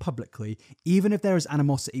things publicly, even if there is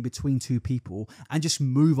animosity between two people, and just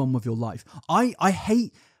move on with your life. I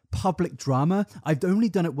hate public drama. I've only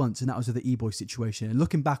done it once, and that was with the E-Boy situation. And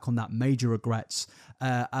looking back on that, major regrets.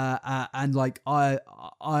 And like I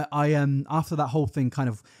after that whole thing kind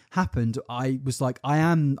of happened, I was like,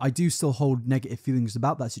 I do still hold negative feelings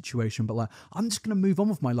about that situation, but like I'm just gonna move on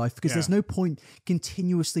with my life, because there's no point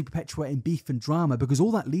continuously perpetuating beef and drama, because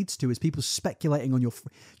all that leads to is people speculating on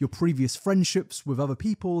your previous friendships with other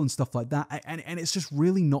people and stuff like that, and it's just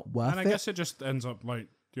really not worth it. And I guess it just ends up like,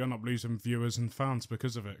 you end up losing viewers and fans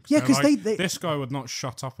because of it. Yeah, because like, this guy would not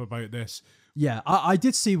shut up about this. Yeah, I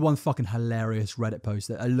did see one fucking hilarious Reddit post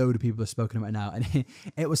that a load of people have spoken about now, and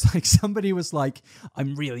it was like, somebody was like, I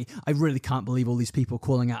really can't believe all these people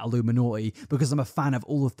calling out Illuminaughtii, because I'm a fan of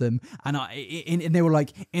all of them, and they were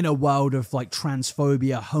like, in a world of like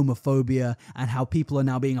transphobia, homophobia, and how people are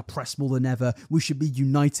now being oppressed more than ever, we should be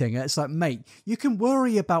uniting. And it's like, mate, you can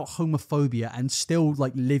worry about homophobia and still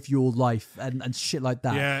like live your life and shit like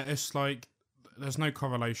that. Yeah, it's like, there's no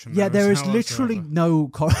correlation. Yeah, there is literally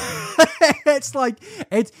no it's like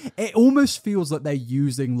it almost feels like they're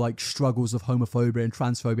using like struggles of homophobia and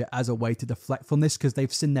transphobia as a way to deflect from this, because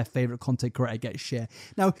they've seen their favorite content creator get shit.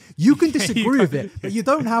 Now you can disagree with it, but you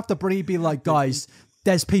don't have to be like, guys,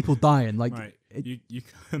 there's people dying. Like, right. You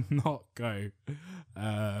cannot go.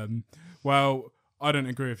 Well, I don't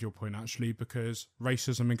agree with your point, actually, because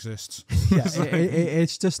racism exists. Yeah,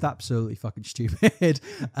 it's just absolutely fucking stupid.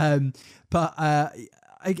 But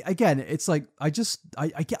again, it's like I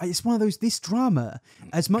get it's one of those, this drama,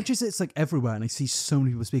 as much as it's like everywhere, and I see so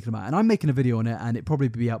many people speaking about it, and I'm making a video on it, and it probably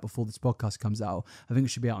be out before this podcast comes out. I think it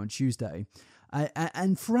should be out on Tuesday.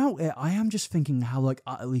 And throughout it, I am just thinking how like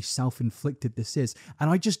utterly self-inflicted this is, and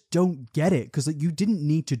I just don't get it, because like, you didn't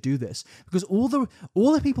need to do this, because all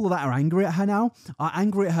the people that are angry at her now are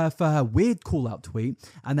angry at her for her weird call-out tweet,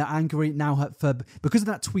 and they're angry now for because of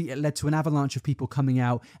that tweet. It led to an avalanche of people coming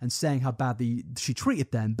out and saying how badly she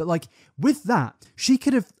treated them. But like with that, she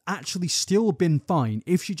could have actually still been fine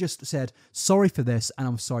if she just said sorry for this and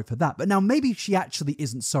I'm sorry for that. But now maybe she actually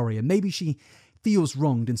isn't sorry, and maybe she feels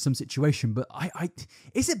wronged in some situation, but I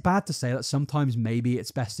is it bad to say that sometimes maybe it's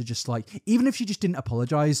best to just like, even if she just didn't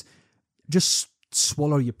apologize, just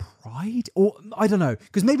swallow your pride? Or I don't know,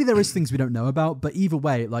 because maybe there is things we don't know about, but either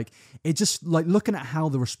way, like it just like looking at how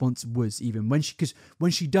the response was, even when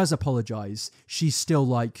she does apologize, she's still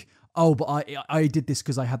like, oh, but I did this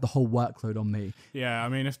because I had the whole workload on me. Yeah, I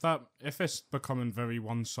mean, if it's becoming very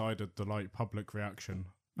one-sided, the like public reaction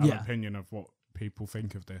and opinion of what people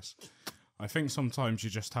think of this, I think sometimes you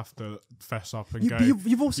just have to fess up and go,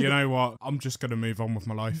 you've also know what, I'm just going to move on with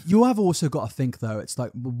my life. You have also got to think, though, it's like,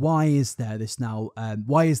 why is there this now?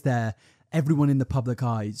 Why is there everyone in the public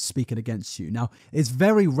eye speaking against you? Now, it's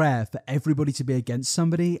very rare for everybody to be against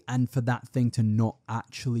somebody and for that thing to not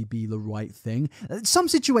actually be the right thing. Some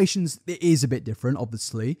situations, it is a bit different,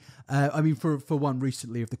 obviously. I mean, for one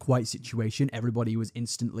recently of the Quiet situation, everybody was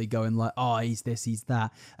instantly going like, oh, he's this, he's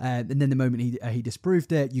that. And then the moment he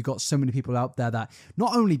disproved it, you got so many people out there that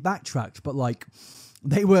not only backtracked, but like,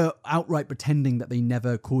 they were outright pretending that they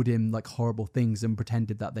never called him like horrible things, and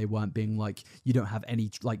pretended that they weren't being like, you don't have any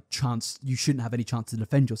like chance, you shouldn't have any chance to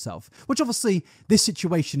defend yourself, which obviously this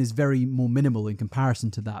situation is very more minimal in comparison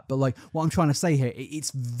to that. But like what I'm trying to say here, it's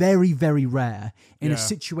very, very rare in a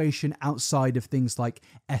situation outside of things like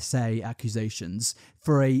SA accusations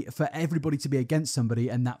for everybody to be against somebody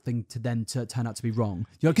and that thing to then to turn out to be wrong.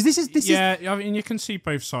 You know, because this is I mean, you can see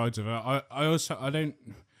both sides of it. I don't.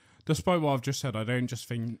 Despite what I've just said, I don't just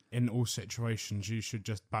think in all situations you should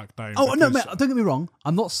just back down. Oh, no, mate, don't get me wrong.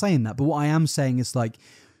 I'm not saying that. But what I am saying is, like,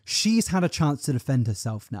 she's had a chance to defend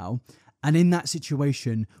herself now. And in that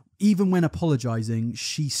situation, even when apologizing,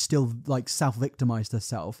 she still, like, self-victimized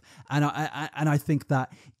herself. And I think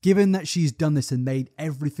that given that she's done this and made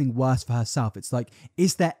everything worse for herself, it's like,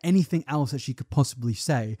 is there anything else that she could possibly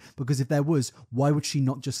say? Because if there was, why would she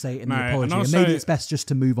not just say it in the apology? And maybe it's best just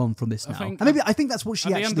to move on from this now. I think that's what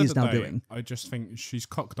she actually is now doing. I just think she's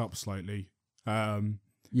cocked up slightly.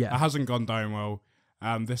 It hasn't gone down well.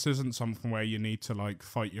 This isn't something where you need to like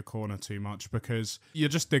fight your corner too much, because you're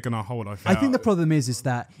just digging a hole. I think the problem is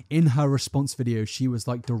that in her response video, she was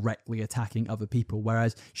like directly attacking other people,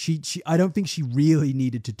 whereas I don't think she really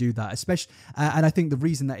needed to do that, especially. And I think the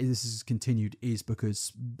reason that this has continued is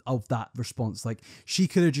because of that response. Like she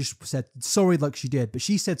could have just said sorry, like she did, but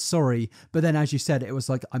she said sorry. But then, as you said, it was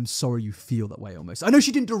like, I'm sorry you feel that way. Almost. I know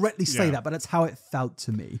she didn't directly say that, but that's how it felt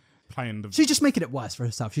to me. She's just making it worse for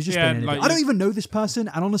herself. She's just being an idiot. I don't even know this person,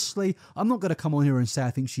 and honestly, I'm not going to come on here and say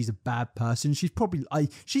I think she's a bad person. She's probably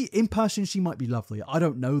in person she might be lovely. I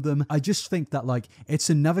don't know them. I just think that like it's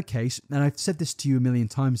another case, and I've said this to you a million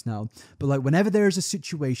times now, but like whenever there is a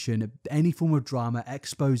situation, any form of drama,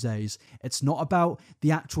 exposés, it's not about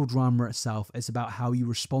the actual drama itself. It's about how you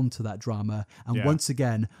respond to that drama. And once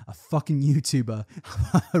again, a fucking YouTuber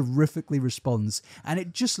horrifically responds, and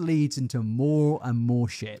it just leads into more and more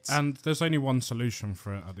shit. And there's only one solution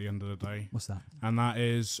for it at the end of the day. What's that? And that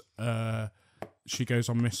is she goes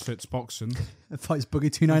on Misfits Boxing. Fights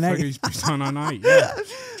Boogie 298. 298, yeah.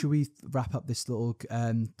 Should we wrap up this little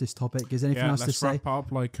this topic? Is there anything else to say? Wrap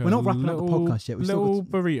up like we're not wrapping up the podcast yet.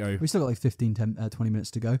 Burrito. We still got like 15, 20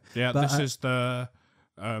 minutes to go. Yeah, but, this is the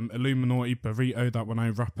Illuminaughtii burrito that we're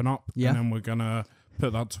now wrapping up. Yeah. And then we're going to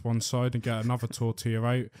put that to one side and get another tortilla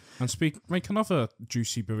out and make another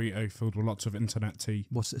juicy burrito filled with lots of internet tea.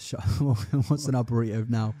 What's another burrito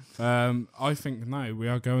now? I think now we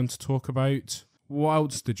are going to talk about, what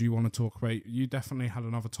else did you want to talk about? You definitely had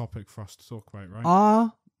another topic for us to talk about, right?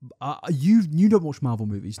 You don't watch Marvel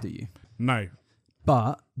movies, do you? No.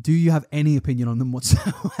 But do you have any opinion on them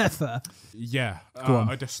whatsoever? Yeah.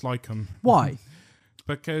 I dislike them. Why?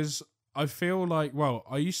 Because I feel like,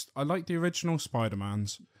 I like the original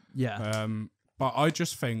Spider-Mans. Yeah. But I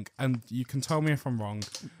just think, and you can tell me if I'm wrong,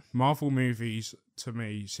 Marvel movies to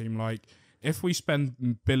me seem like if we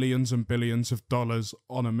spend billions and billions of dollars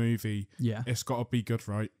on a movie, it's got to be good,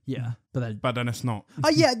 right? Yeah. But then it's not.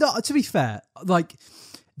 No, to be fair, like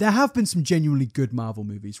there have been some genuinely good Marvel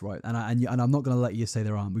movies, right? And I'm not going to let you say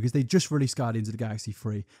there aren't, because they just released Guardians of the Galaxy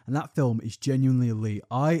 3, and that film is genuinely elite.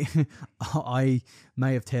 I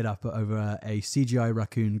may have teared up over a CGI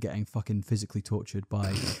raccoon getting fucking physically tortured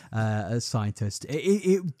by a scientist.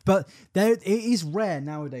 But it is rare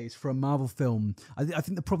nowadays for a Marvel film. I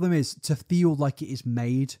think the problem is to feel like it is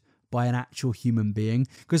made by an actual human being,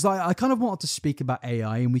 because I kind of wanted to speak about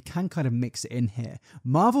AI, and we can kind of mix it in here.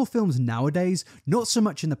 Marvel films nowadays, not so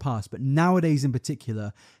much in the past, but nowadays in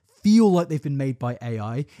particular, feel like they've been made by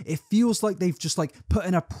AI. It feels like they've just like put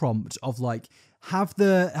in a prompt of like, have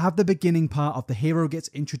the beginning part of the hero gets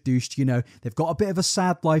introduced, they've got a bit of a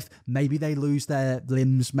sad life, maybe they lose their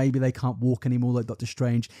limbs, maybe they can't walk anymore like Doctor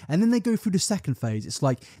Strange, and then they go through the second phase. It's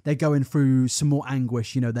like they're going through some more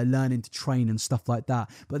anguish, they're learning to train and stuff like that,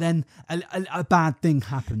 but then a bad thing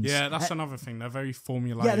happens. Yeah, that's another thing, they're very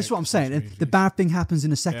formulaic. Yeah, that's what I'm saying. And the bad thing happens in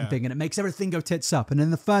the second thing, and it makes everything go tits up, and then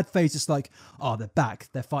the third phase is like, oh, they're back,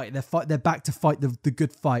 they're back to fight the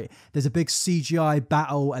good fight. There's a big CGI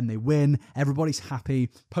battle and they win, everybody happy.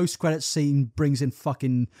 Post-credits scene brings in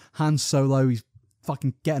fucking Han Solo. He's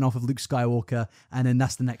fucking getting off of Luke Skywalker, and then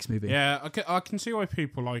that's the next movie. Yeah, I can see why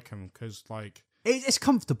people like him, because like it's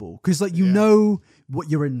comfortable, because like you know what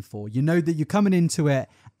you're in for. You know that you're coming into it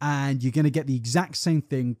and you're going to get the exact same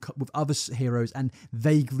thing with other heroes and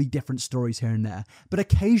vaguely different stories here and there. But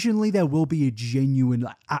occasionally there will be a genuine,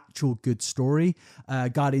 like, actual good story.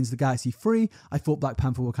 Guardians of the Galaxy 3, I thought Black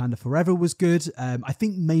Panther Wakanda Forever was good. I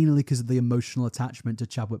think mainly because of the emotional attachment to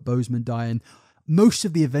Chadwick Boseman dying. Most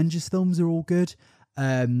of the Avengers films are all good.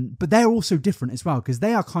 But they're also different as well, because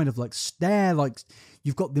they are kind of like,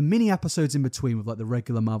 you've got the mini episodes in between with like the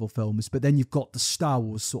regular Marvel films, but then you've got the Star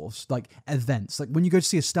Wars sort of like events. Like when you go to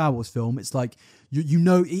see a Star Wars film, it's like,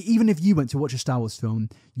 even if you went to watch a Star Wars film,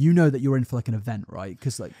 you know that you're in for like an event, right?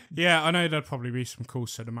 Because like, yeah, I know there'd probably be some cool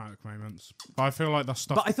cinematic moments, but I feel like that's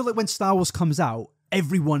stuff. But I feel like when Star Wars comes out,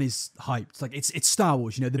 everyone is hyped. Like it's Star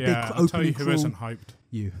Wars, the big I'll tell you opening. Who isn't hyped?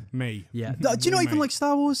 You. Me. Yeah. Do you not even like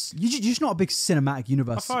Star Wars? You're just not a big cinematic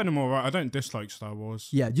universe. I find them alright. I don't dislike Star Wars.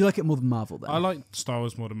 Yeah, do you like it more than Marvel then? I like Star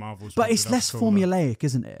Wars more than Marvel. But it's less formulaic,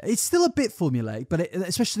 isn't it? It's still a bit formulaic, but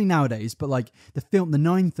especially nowadays. But like the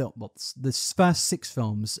first 6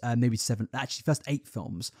 films, maybe 7, actually first 8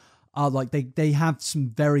 films, are like they have some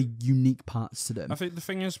very unique parts to them. I think the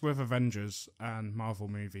thing is with Avengers and Marvel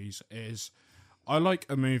movies is, I like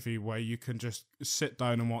a movie where you can just sit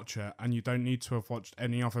down and watch it, and you don't need to have watched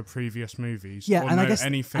any other previous movies or know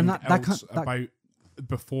anything else about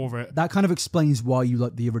before it. That kind of explains why you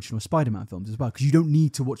like the original Spider-Man films as well, because you don't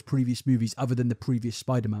need to watch previous movies other than the previous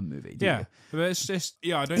Spider-Man movie. Do you? But it's just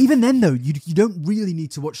I don't. Even then though, you don't really need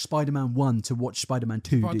to watch Spider-Man 1 to watch Spider-Man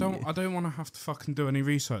 2. But I don't want to have to fucking do any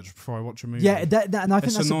research before I watch a movie. Yeah, and I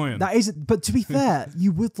think that's annoying. That is, but to be fair,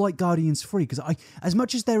 you would like Guardians 3, because as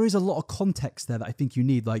much as there is a lot of context there that I think you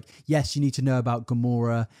need, like yes, you need to know about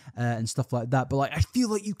Gamora and stuff like that, but like I feel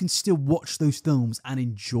like you can still watch those films and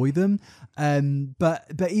enjoy them.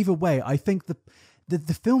 But either way, I think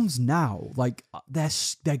the films now, like they're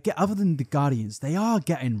other than the Guardians, they are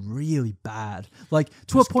getting really bad. Like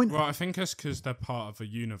to a point. Well, I think it's because they're part of a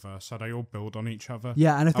universe, so they all build on each other.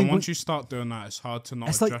 Yeah, and I think once you start doing that, it's hard to not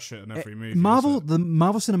adjust it in every movie. The Marvel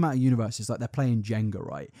Cinematic Universe is like they're playing Jenga,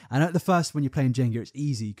 right? And at the first, when you're playing Jenga, it's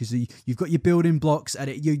easy because you've got your building blocks, and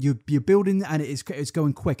you're building, and it's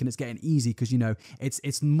going quick, and it's getting easy because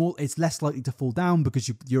it's less likely to fall down because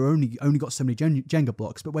you're only got so many Jenga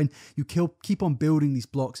blocks. But when you keep on building these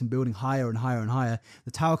blocks and building higher and higher and higher,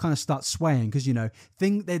 the tower kind of starts swaying because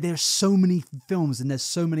there's so many films and there's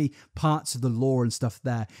so many parts of the lore and stuff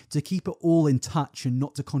there. To keep it all in touch and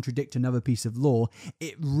not to contradict another piece of lore,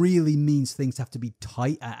 it really means things have to be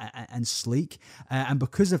tight and sleek, and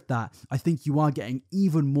because of that, I think you are getting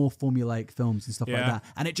even more formulaic films and stuff like that,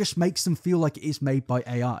 and it just makes them feel like it is made by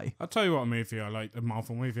AI. I'll tell you what movie I like, a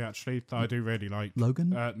Marvel movie actually that I do really like.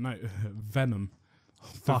 Logan? No, Venom.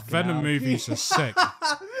 The Venom movies are sick.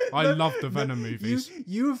 I love the Venom movies.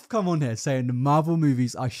 You've come on here saying the Marvel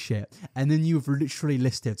movies are shit, and then you've literally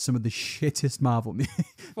listed some of the shittest Marvel movies.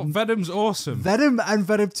 Well, Venom's awesome. Venom and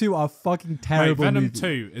Venom 2 are fucking terrible. Venom movies.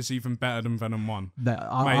 2 is even better than Venom 1. No,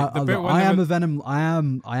 I am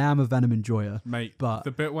a Venom enjoyer. Mate, but the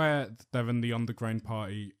bit where they're in the underground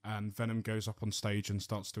party and Venom goes up on stage and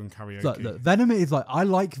starts doing karaoke. Look, Venom is like, I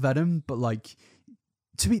like Venom, but like,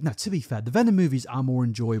 to be fair, the Venom movies are more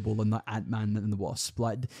enjoyable than like Ant-Man and the Wasp.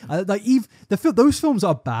 Those films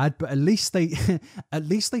are bad, but at least they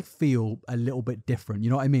feel a little bit different. You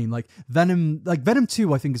know what I mean? Like Venom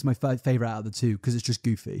 2, I think is my favorite out of the two because it's just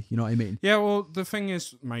goofy. You know what I mean? Yeah. Well, the thing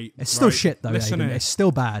is, mate, it's still shit though. Listen, it's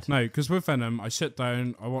still bad. No, because with Venom, I sit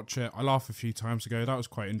down, I watch it, I laugh a few times ago. That was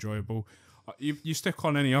quite enjoyable. You stick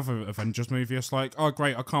on any other Avengers movie, it's like, oh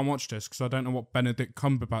great, I can't watch this because I don't know what Benedict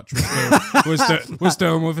Cumberbatch was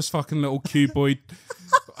doing with his fucking little cuboid.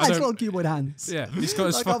 His little cuboid hands. Yeah, he's got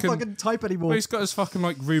his I can't fucking type anymore. Well, he's got his fucking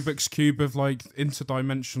like Rubik's cube of like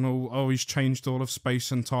interdimensional. Oh, he's changed all of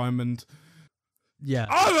space and time and. Yeah.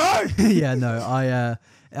 Oh no! Yeah, no,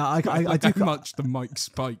 I do. Much the mic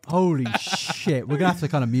spike. Holy shit! We're gonna have to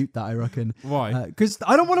kind of mute that, I reckon. Why? Because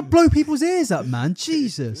I don't want to blow people's ears up, man.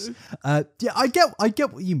 Jesus. Yeah, I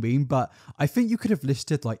get what you mean, but I think you could have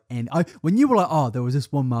listed like when you were like, oh, there was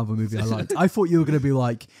this one Marvel movie I liked. I thought you were gonna be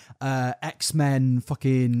like X-Men,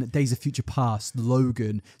 fucking Days of Future Past,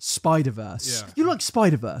 Logan, Spider-Verse. Yeah. You like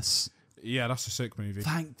Spider-Verse? Yeah, that's a sick movie.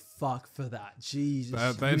 Thank fuck for that.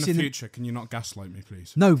 Jesus. But in the future, can you not gaslight me,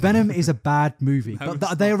 please? No, Venom is a bad movie,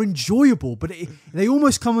 but they are enjoyable. But they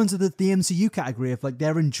almost come into the MCU category of like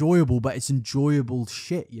they're enjoyable, but it's enjoyable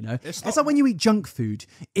shit. You know, it's like when you eat junk food.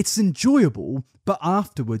 It's enjoyable, but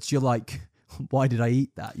afterwards you're like, why did I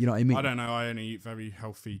eat that? You know what I mean? I don't know. I only eat very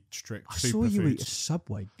healthy, strict. I saw you eat a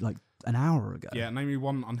Subway like an hour ago. Yeah, name me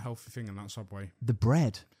one unhealthy thing in that Subway. The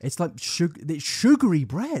bread. It's like it's sugary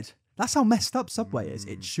bread. That's how messed up Subway is.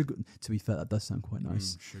 It's sugar. To be fair, that does sound quite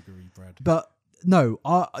nice. Sugary bread. But no,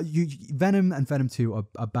 Venom and Venom 2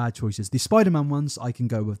 are bad choices. The Spider-Man ones, I can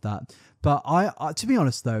go with that. But I to be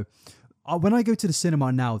honest though, when I go to the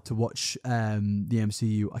cinema now to watch the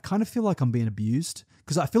MCU, I kind of feel like I'm being abused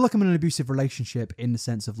because I feel like I'm in an abusive relationship in the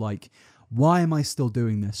sense of like, why am I still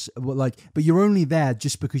doing this? Well, but you're only there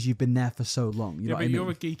just because you've been there for so long. You know what I mean? You're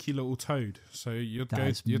a geeky little toad, so you'd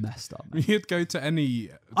messed up. Man. You'd go to any.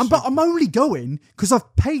 But I'm only going because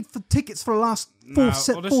I've paid for tickets for the last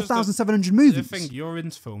 4,700 movies. The thing, you're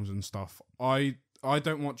into films and stuff. I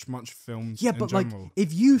don't watch much films. Yeah, but general. like,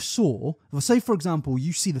 if you saw, say for example,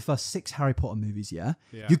 you see the first 6 Harry Potter movies, yeah?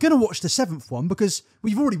 You're gonna watch the 7th one because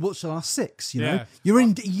you've already watched the last 6. You know,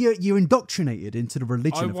 you're indoctrinated into the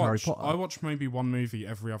religion of Harry Potter. I watch maybe one movie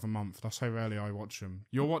every other month. That's how rarely I watch them.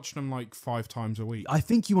 You're watching them like 5 times a week. I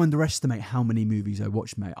think you underestimate how many movies I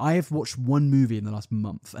watch, mate. I have watched one movie in the last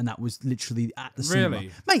month, and that was literally at the cinema.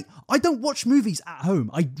 Really? Mate, I don't watch movies at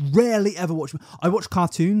home. I rarely ever watch. I watch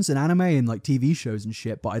cartoons and anime and like TV shows and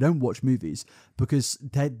shit, but I don't watch movies because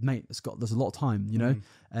there's a lot of time, you know.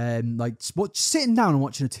 Sitting down and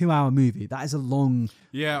watching a 2-hour movie, that is a long.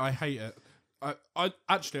 Yeah, I hate it.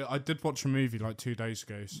 I did watch a movie like 2 days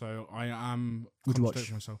ago, so I am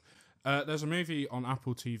contradicting myself. There's a movie on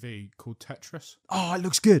Apple TV called Tetris. Oh, it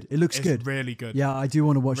looks good. It's good. Really good. Yeah, I do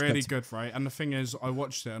want to watch that. Really good, right? And the thing is, I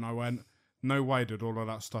watched it and I went, no way did all of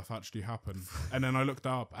that stuff actually happen. And then I looked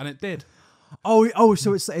it up and it did. Oh,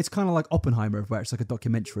 so it's kind of like Oppenheimer, where it's like a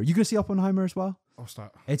documentary. You gonna see Oppenheimer as well? What's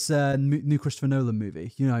that? It's a new Christopher Nolan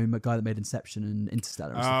movie. You know, the guy that made Inception and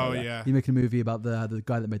Interstellar. And stuff like that. Yeah. He's making a movie about the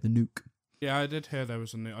guy that made the nuke. Yeah, I did hear there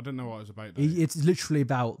was a new. I didn't know what it was about. It's literally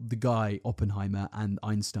about the guy Oppenheimer and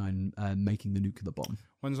Einstein making the nuclear bomb.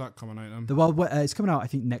 When's that coming out then? It's coming out, I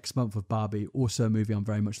think, next month with Barbie. Also a movie I'm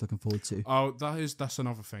very much looking forward to. Oh, that's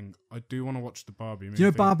another thing. I do want to watch the Barbie movie. Do you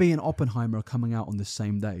know Barbie and Oppenheimer are coming out on the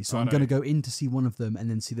same day? So I'm going to go in to see one of them and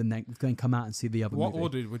then see then come out and see the other movie. What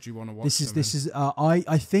order would you want to watch? This is.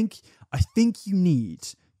 I think you need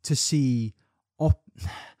to see.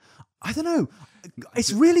 I don't know.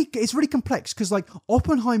 It's really complex because like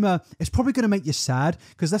Oppenheimer is probably going to make you sad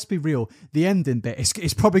because let's be real, the ending bit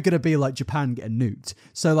is probably going to be like Japan getting nuked.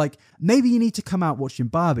 So like maybe you need to come out watching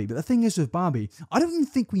Barbie. But the thing is with Barbie, I don't even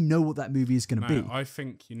think we know what that movie is going to be. I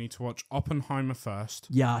think you need to watch Oppenheimer first.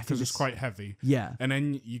 Yeah, because it's quite heavy. Yeah, and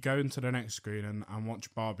then you go into the next screen and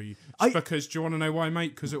watch Barbie. Because do you want to know why,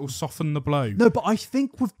 mate? Because it will soften the blow. No, but I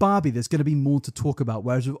think with Barbie, there's going to be more to talk about.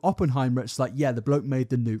 Whereas with Oppenheimer, it's like the bloke made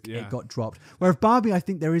the nuke, it got dropped. Whereas Barbie, I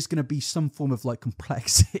think there is going to be some form of like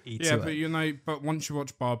complexity to it. Yeah, but once you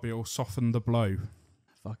watch Barbie, it'll soften the blow.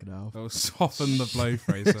 Fucking hell. It'll soften the blow,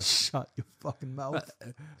 Fraser. Shut your fucking mouth.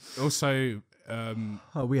 Also,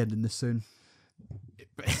 are we ending this soon?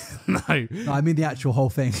 No, I mean the actual whole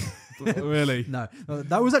thing. Really? No,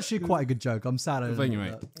 that was actually quite a good joke. I'm sad I didn't Thank you,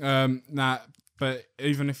 mate. But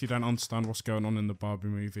even if you don't understand what's going on in the Barbie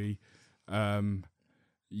movie,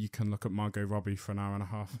 you can look at Margot Robbie for an hour and a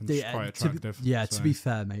half, and she's quite attractive. To be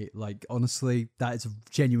fair, mate, like, honestly, that is a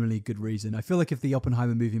genuinely good reason. I feel like if the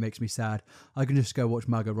Oppenheimer movie makes me sad, I can just go watch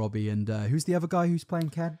Margot Robbie and who's the other guy who's playing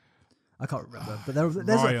Ken? I can't remember, but there's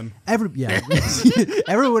Ryan.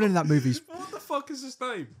 Everyone in that movie's... What the fuck is his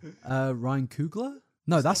name? Ryan Coogler?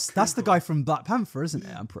 No, that's the guy from Black Panther, isn't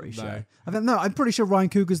it? I'm pretty sure. No. I'm pretty sure Ryan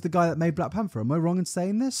Coogler's the guy that made Black Panther. Am I wrong in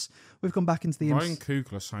saying this? We've gone back into the... Ryan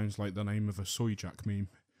Coogler sounds like the name of a soy jack meme.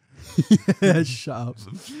 Shut up.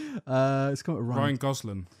 It's called Ryan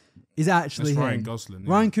Gosling. Is actually him. Ryan Gosling.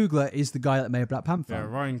 Yeah. Ryan Coogler is the guy that made Black Panther. Yeah,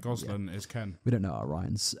 Ryan Gosling is Ken. We don't know our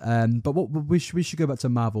Ryans. But what we should go back to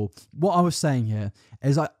Marvel. What I was saying here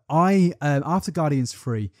is I after Guardians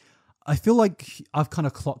 3, I feel like I've kind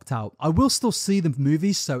of clocked out. I will still see the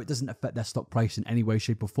movies, so it doesn't affect their stock price in any way,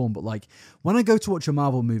 shape, or form. But like when I go to watch a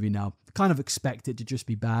Marvel movie now, I kind of expect it to just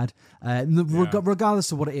be bad,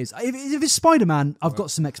 regardless of what it is. If it's Spider-Man, I've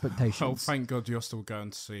got some expectations. Well, thank God you're still going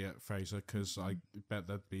to see it, Fraser, because I bet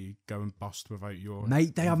they'd be going bust without your...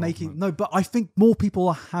 Mate, they are making... No, but I think more people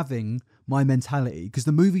are having my mentality because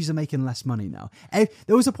the movies are making less money now. There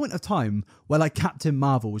was a point of time where like Captain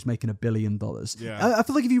Marvel was making $1 billion. Yeah. I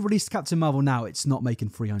feel like if you release Captain Marvel now, it's not making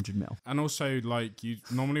 300 mil. And also, like, you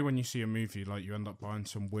normally when you see a movie, like, you end up buying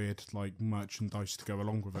some weird like merchandise to go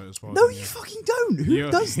along with it as well. No, you fucking don't. Who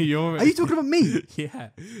does? Are you talking about me? Yeah,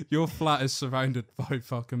 your flat is surrounded by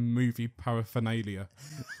fucking movie paraphernalia.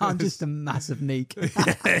 I'm just a massive neek.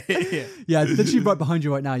 Yeah, literally right behind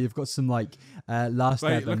you right now, you've got some like last.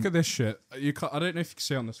 Wait, look at this shit. You can't, I don't know if you can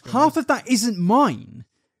see on the screen. Half of that isn't mine.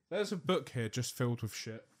 There's a book here just filled with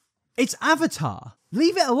shit. It's Avatar.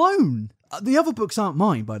 Leave it alone. The other books aren't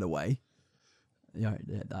mine, by the way. Yeah,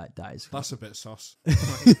 that is. That's a bit sus.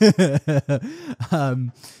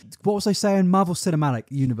 What was I saying? Marvel Cinematic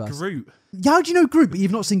Universe. Groot. Yeah, how do you know Groot, but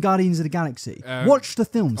you've not seen Guardians of the Galaxy? Watch the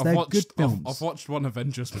films. They're good films. I've watched one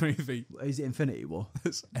Avengers movie. Is it Infinity War?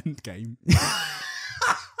 It's Endgame.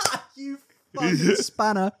 You fucking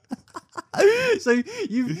spanner. So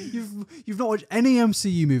you've not watched any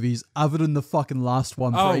MCU movies other than the fucking last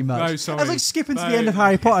one, pretty much. No, sorry. It's like skipping to the end of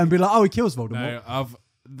Harry Potter and be like, oh, he kills Voldemort. No,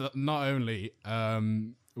 not only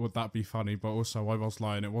would that be funny, but also I was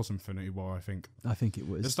lying. It was Infinity War, I think. I think it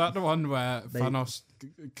was. Is that the one where Thanos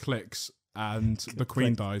clicks and the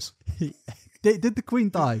Queen dies? Did the Queen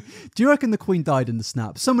die? Do you reckon the Queen died in the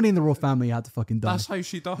snap? Somebody in the royal family had to fucking die. That's how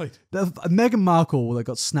she died. Meghan Markle that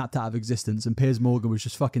got snapped out of existence, and Piers Morgan was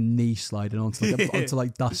just fucking knee sliding onto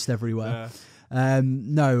like dust everywhere. Yeah.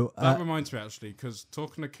 No. That reminds me, actually, because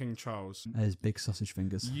talking to King Charles... His big sausage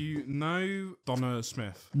fingers. You know Donna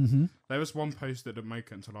Smith? Mm-hmm. There was one post that didn't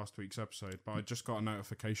make it into last week's episode, but I just got a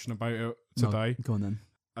notification about it today. Go on then.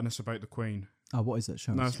 And it's about the Queen. Oh, what is that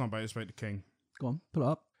show? No, it's not about it. It's about the King. Go on, put it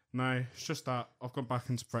up. No, it's just that I've gone back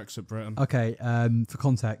into Brexit Britain. Okay, for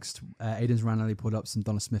context, Aidan's randomly pulled up some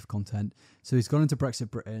Donna Smith content. So he's gone into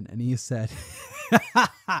Brexit Britain and he has said,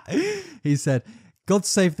 God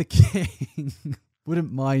save the King.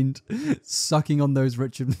 Wouldn't mind sucking on those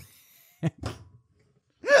Richard.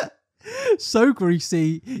 So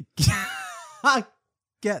greasy.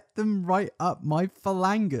 Get them right up my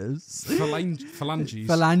phalanges.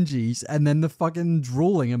 Phalanges. And then the fucking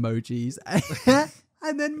drooling emojis.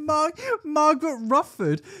 And then Margaret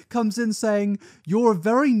Rufford comes in saying, you're a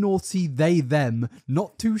very naughty they, them,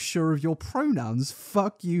 not too sure of your pronouns.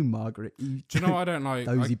 Fuck you, Margaret. Do you know what I don't like?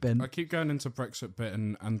 I keep going into Brexit bit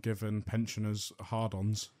and giving pensioners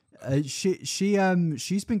hard-ons.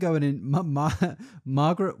 She's been going in.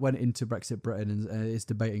 Margaret went into Brexit Britain and is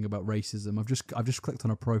debating about racism. I've just clicked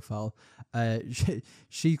on her profile.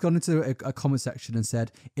 She's gone into a comment section and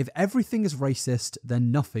said, "If everything is racist,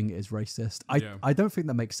 then nothing is racist." I don't think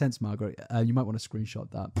that makes sense, Margaret. You might want to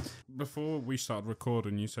screenshot that. Before we started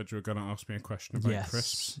recording, you said you were going to ask me a question about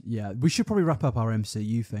crisps. Yeah, we should probably wrap up our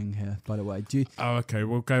MCU thing here. By the way, okay,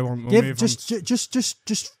 we'll go on. We'll move on.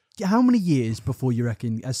 Just. How many years before you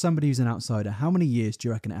reckon, as somebody who's an outsider, how many years do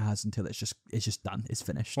you reckon it has until it's just done, it's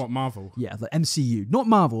finished? What, Marvel? Yeah, the MCU, not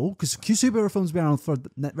Marvel, because superhero films have been around for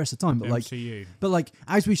the rest of the time. But MCU. But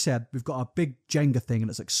as we said, we've got a big Jenga thing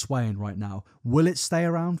and it's like swaying right now. Will it stay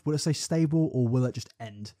around? Will it stay stable, or will it just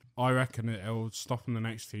end? I reckon it'll stop in the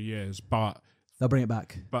next few years, but they'll bring it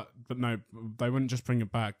back. But no, they wouldn't just bring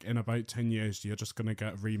it back. In about 10 years, you're just going to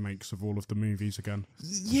get remakes of all of the movies again.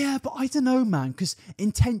 Yeah, but I don't know, man, because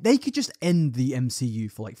they could just end the MCU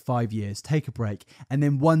for like 5 years, take a break, and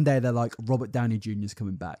then one day they're like, Robert Downey Jr.'s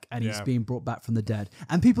coming back, and he's being brought back from the dead.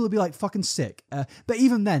 And people will be like fucking sick. But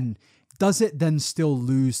even then, does it then still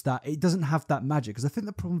lose that? It doesn't have that magic, because I think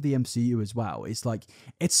the problem with the MCU as well is like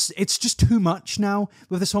it's just too much now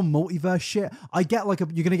with this whole multiverse shit. I get like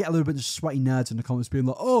you're gonna get a little bit of sweaty nerds in the comments being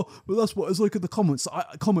like, oh, well that's what it's like in the comics.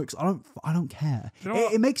 I don't care.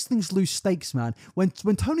 It makes things lose stakes, man. When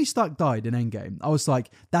Tony Stark died in Endgame, I was like,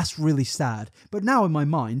 that's really sad. But now in my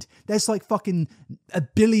mind, there's like fucking a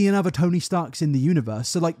billion other Tony Starks in the universe.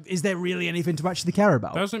 So like, is there really anything to actually care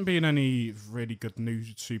about? There hasn't been any really good new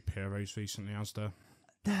superheroes recently, has there?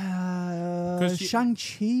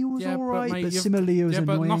 Shang-Chi was alright, but similarly it was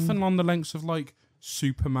annoying. But nothing on the lengths of like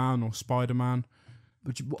Superman or Spider-Man.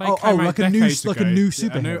 Like a new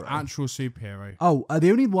superhero, a new actual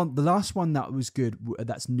superhero. The last one that was good,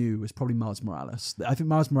 that's new, was probably Miles Morales. I think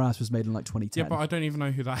Miles Morales was made in like 2010. Yeah, but I don't even know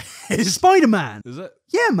who that is. Spider-Man. Is it?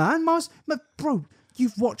 Yeah, man. Bro,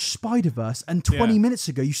 you've watched Spider-Verse, and 20 minutes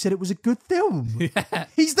ago you said it was a good film. Yeah.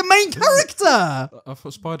 He's the main character. I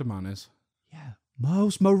thought Spider-Man is. Yeah.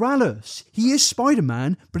 Miles Morales. He is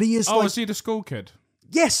Spider-Man, but he is is he the school kid?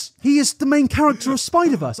 Yes, he is the main character of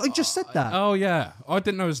Spider-Verse. I just said that. Oh, yeah. I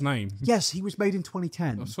didn't know his name. Yes, he was made in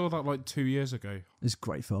 2010. I saw that like 2 years ago. It's a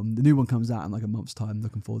great film. The new one comes out in like a month's time.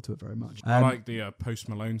 Looking forward to it very much. I like the Post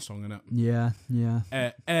Malone song in it. Yeah.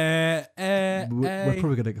 We're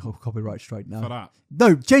probably going to get copyright strike now. For that?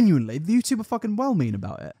 No, genuinely, the YouTube are fucking well mean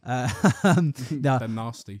about it. They're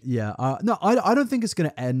nasty. Yeah. No, I don't think it's going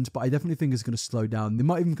to end, but I definitely think it's going to slow down. They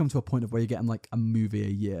might even come to a point of where you're getting like a movie a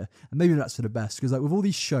year. And maybe that's for the best, because like with all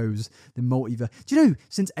these shows, the multiverse. Do you know,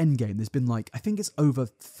 since Endgame, there's been like, I think it's over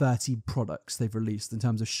 30 products they've released in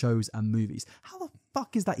terms of shows and movies. How the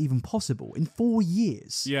fuck is that even possible in 4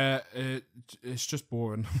 years? Yeah, it's just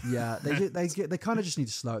boring. Yeah, they kind of just need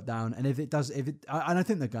to slow it down. And if it does, and I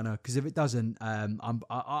think they're gonna, because if it doesn't,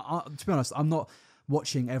 to be honest, I'm not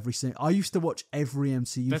watching every single. I used to watch every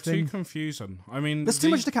MCU They're thing. too confusing. I mean, there's too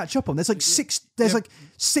much to catch up on. There's like six. There's like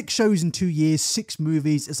 6 shows in 2 years, 6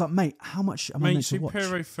 movies. It's like, mate, how much am I meant to watch?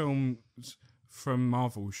 Superhero films from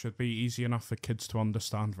Marvel should be easy enough for kids to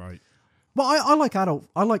understand, right? Well, I like adult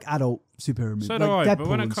superhero movies. So do like I, Deadpool, but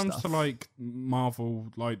when it comes stuff. to like Marvel,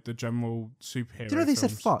 like the general superhero do you know they films,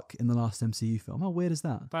 said fuck in the last MCU film? How weird is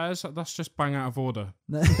that? That's just bang out of order.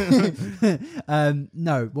 No,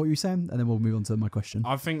 what were you saying? And then we'll move on to my question.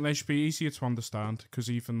 I think they should be easier to understand, because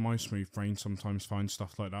even my smooth brain sometimes finds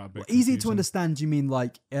stuff like that a bit easier confusing. to understand, do you mean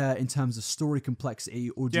like in terms of story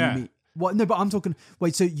complexity, or do you mean... What? No, but I'm talking...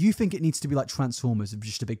 Wait, so you think it needs to be like Transformers, of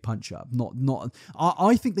just a big punch-up? Not.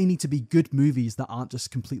 I think they need to be good movies that aren't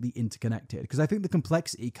just completely interconnected, because I think the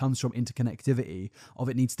complexity comes from interconnectivity of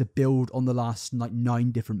it needs to build on the last like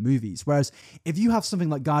 9 different movies. Whereas if you have something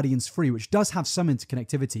like Guardians 3, which does have some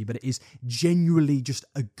interconnectivity, but it is genuinely just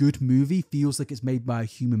a good movie, feels like it's made by a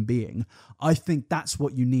human being, I think that's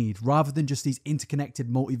what you need, rather than just these interconnected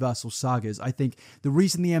multiversal sagas. I think the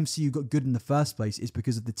reason the MCU got good in the first place is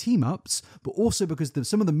because of the team-up, but also because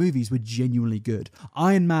some of the movies were genuinely good.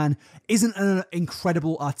 Iron Man isn't an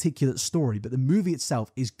incredible articulate story, but the movie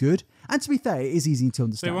itself is good. And to be fair, it is easy to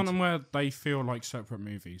understand. So you want them where they feel like separate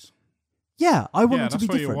movies? Yeah, I want them to be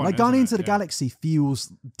different. Want, like Guardians of the Galaxy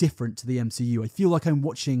feels different to the MCU. I feel like I'm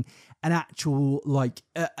watching an actual I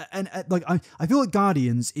feel like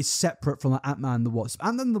Guardians is separate from like Ant-Man and the Wasp.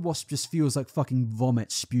 Ant-Man and the Wasp just feels like fucking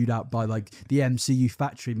vomit spewed out by like the MCU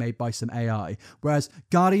factory made by some AI. Whereas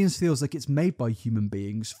Guardians feels like it's made by human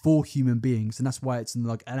beings for human beings, and that's why it's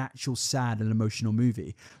like an actual sad and emotional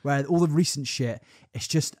movie. Where all the recent shit, it's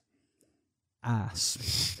just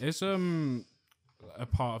ass. Is a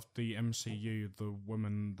part of the MCU the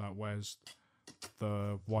woman that wears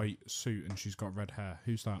the white suit and she's got red hair?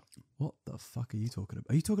 Who's that? What the fuck are you talking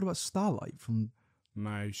about? Are you talking about Starlight from...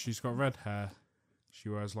 No, she's got red hair. She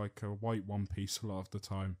wears like a white one piece a lot of the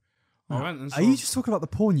time. No. Are you just talking about the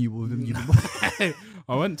porn you were...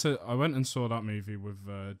 I went and saw that movie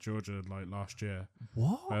with Georgia like last year.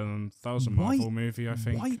 What? That was a Marvel movie, I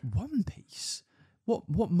think. White one piece?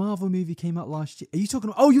 What Marvel movie came out last year? Are you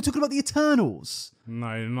talking about... Oh, you're talking about the Eternals.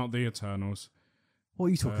 No, not the Eternals. What are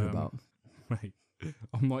you talking about? Mate,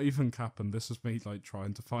 I'm not even capping. This is me like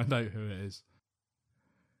trying to find out who it is.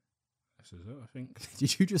 This is it, I think.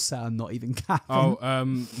 Did you just say I'm not even capping? Oh,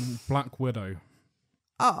 Black Widow.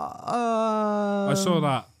 I saw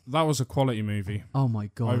that. That was a quality movie. Oh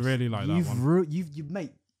my god. I really like that one. You've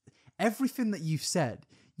mate, everything that you've said,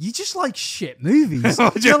 you just like shit movies.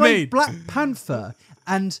 What do you mean? Like Black Panther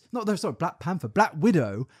and Black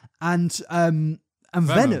Widow and And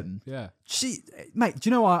Venom. Yeah. Mate, do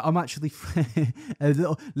you know I'm actually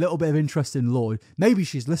a little bit of interest in lore. Maybe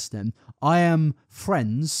she's listening. I am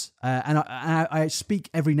friends, and I speak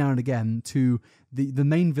every now and again to the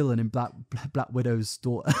main villain in Black Widow's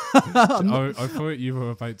daughter. I thought you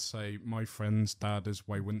were about to say my friend's dad is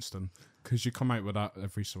Way Winston, because you come out with that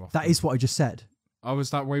every so often. That is what I just said. Oh,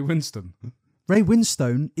 is that Way Winston? Ray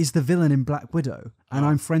Winstone is the villain in Black Widow, and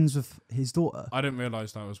I'm friends with his daughter. I didn't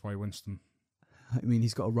realise that was Way Winston. I mean,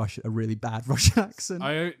 he's got a really bad Russian accent.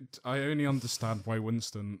 I only understand Way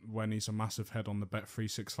Winston when he's a massive head on the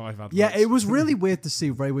Bet365 adverts. Yeah, it was really weird to see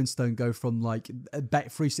Ray Winstone go from like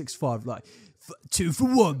Bet365, like 2 for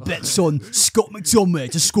 1 bets on Scott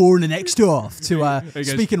McTominay to score in the next half, to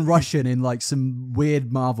speaking Russian in like some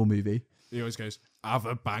weird Marvel movie. He always goes, have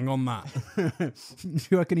a bang on that.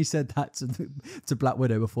 You reckon he said that to Black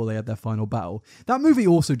Widow before they had their final battle? That movie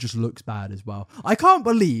also just looks bad as well. I can't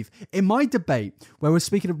believe in my debate where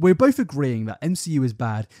we're both agreeing that MCU is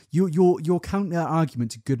bad. Your counter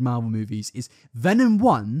argument to good Marvel movies is Venom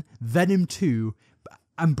 1, Venom 2,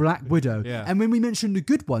 and Black Widow. Yeah. And when we mentioned the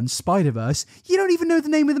good one, Spider-Verse, you don't even know the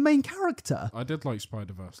name of the main character. I did like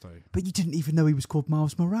Spider-Verse though. But you didn't even know he was called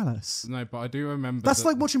Miles Morales. No, but I do remember... That's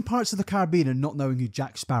like watching Pirates of the Caribbean and not knowing who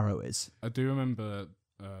Jack Sparrow is. I do remember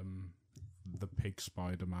the pig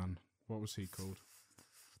Spider-Man. What was he called?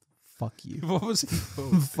 Fuck you. What was he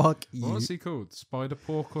called? Fuck you. What was he called? Spider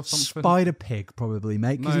Pork or something? Spider Pig, probably,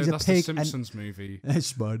 mate. No, he's that's a pig the Simpsons movie.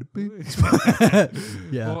 Spider Pig.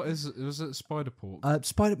 Yeah. What is it? Was it Spider Pork?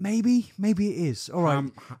 Spider, maybe it is. All right.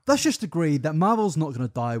 Let's just agree that Marvel's not going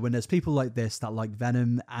to die when there's people like this that like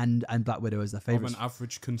Venom and Black Widow as their favorites. I'm an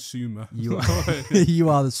average consumer. You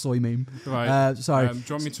are the soy meme. Right. Sorry. Do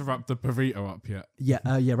you want me to wrap the burrito up yet? Yeah.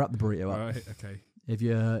 Wrap the burrito up. Right. Okay. If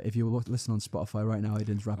you listen on Spotify right now,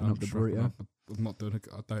 Aidan's wrapping up the burrito. I'm not doing it.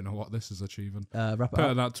 I don't know what this is achieving. Wrap it Put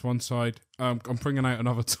up. that to one side. I'm bringing out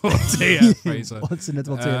another tortilla, Fraser. What's in the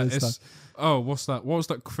tortilla this time? Oh, what's that? What was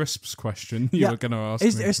that crisps question you were going to ask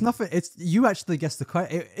me? It's nothing. It's you actually guessed the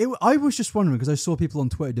question. I was just wondering because I saw people on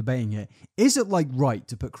Twitter debating it. Is it like right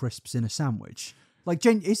to put crisps in a sandwich? Like,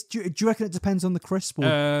 do you reckon it depends on the crisp?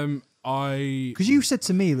 Or? Because you said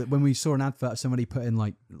to me that when we saw an advert, somebody put in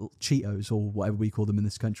like Cheetos or whatever we call them in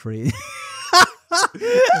this country.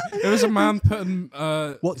 There was a man putting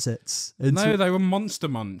what's it? No, they were Monster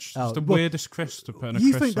Munch. It's the weirdest crisp to put in a crisp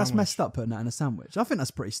You think that's sandwich. messed up putting that in a sandwich? I think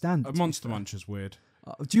that's pretty standard. A Monster Munch is weird.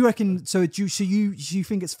 Do you reckon? So you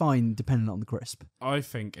think it's fine depending on the crisp? I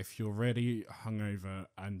think if you're really hungover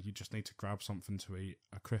and you just need to grab something to eat,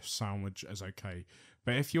 a crisp sandwich is okay.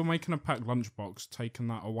 But if you're making a packed lunchbox, taking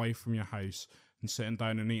that away from your house and sitting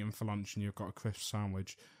down and eating for lunch, and you've got a crisp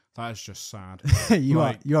sandwich, that is just sad.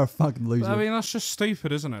 You're a fucking loser. I mean, that's just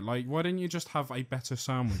stupid, isn't it? Like, why didn't you just have a better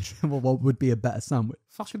sandwich? Well, what would be a better sandwich?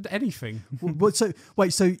 Fucking anything. So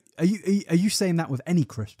are you saying that with any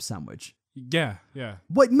crisp sandwich? Yeah.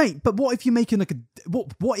 Wait, mate, but what if you're making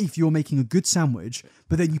what if you're making a good sandwich,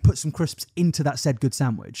 but then you put some crisps into that said good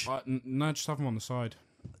sandwich? No, just have them on the side.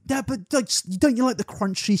 Yeah, but like, don't you like the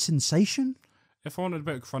crunchy sensation? If I wanted a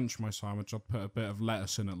bit of crunch in my sandwich, I'd put a bit of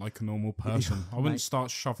lettuce in it like a normal person. I wouldn't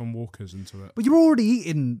start shoving Walkers into it. But you're already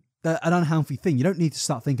eating an unhealthy thing. You don't need to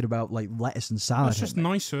start thinking about like lettuce and salad. It's just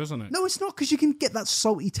nicer, isn't it? No, it's not, because you can get that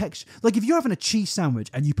salty texture. Like if you're having a cheese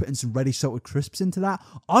sandwich and you put in some ready salted crisps into that,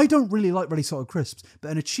 I don't really like ready salted crisps,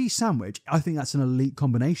 but in a cheese sandwich, I think that's an elite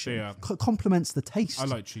combination. Yeah. Complements the taste. I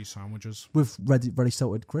like cheese sandwiches. With ready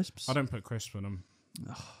salted crisps. I don't put crisp in them.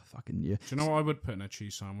 Oh, fucking yeah. Do you know what I would put in a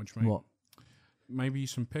cheese sandwich, mate? What? Maybe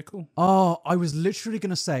some pickle. Oh, I was literally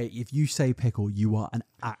going to say, if you say pickle, you are an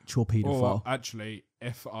actual paedophile. Or actually,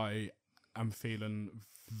 if I am feeling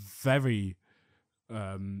very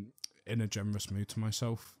in a generous mood to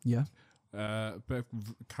myself, yeah, a bit of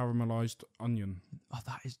caramelized onion. Oh,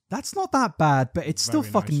 that's not that bad, but it's still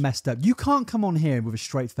Very fucking nice. messed up. You can't come on here with a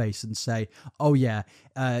straight face and say, "Oh yeah,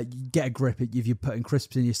 get a grip if you're putting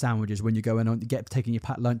crisps in your sandwiches when you're going on taking your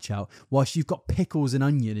packed lunch out, whilst you've got pickles and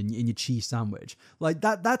onion in your cheese sandwich." Like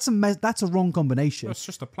that's a wrong combination. That's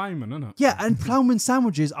just a ploughman, isn't it? Yeah, and ploughman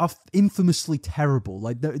sandwiches are infamously terrible.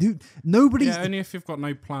 Like nobody. Yeah, only if you've got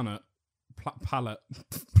no planet. Planet.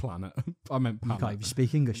 I meant You palate. can't even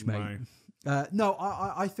speak English, mate. No. No,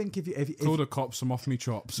 I think if Call the cops, I'm off me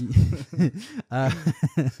chops.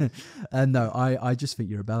 No, I just think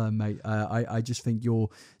you're a bellend, mate. I just think your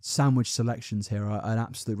sandwich selections here are an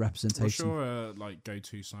absolute representation. What's your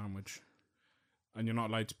go-to sandwich? And you're not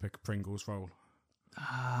allowed to pick a Pringles roll.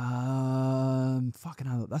 Fucking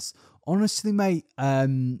hell, that's honestly, mate.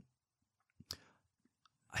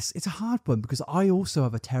 It's a hard one because I also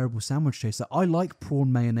have a terrible sandwich taste. I like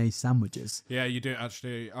prawn mayonnaise sandwiches. Yeah, you do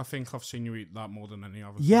actually. I think I've seen you eat that more than any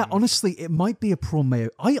other. Yeah, sandwich. honestly, it might be a prawn mayo.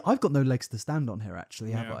 I've got no legs to stand on here,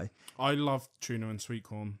 actually, have I? I love tuna and sweet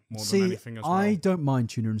corn more than anything as well. I don't mind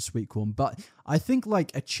tuna and sweet corn, but I think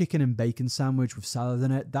like a chicken and bacon sandwich with salad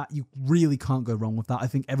in it, that you really can't go wrong with that. I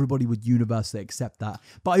think everybody would universally accept that.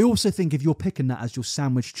 But I also think if you're picking that as your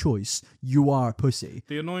sandwich choice, you are a pussy.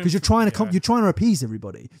 The annoying because you're trying to appease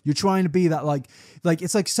everybody. You're trying to be that like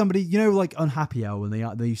it's like somebody, you know, like on Happy Hour when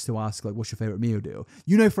they used to ask like, what's your favorite meal deal?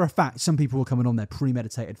 You know for a fact some people were coming on there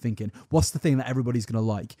premeditated thinking, what's the thing that everybody's gonna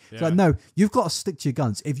like? Yeah. So like, no, you've got to stick to your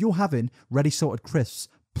guns. If you're having ready salted crisps,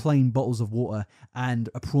 plain bottles of water, and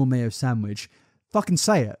a prawn mayo sandwich, fucking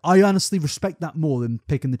say it. I honestly respect that more than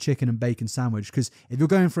picking the chicken and bacon sandwich, because if you're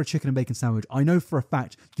going for a chicken and bacon sandwich, I know for a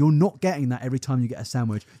fact you're not getting that every time you get a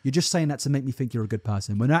sandwich. You're just saying that to make me think you're a good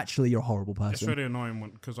person, when actually you're a horrible person. It's really annoying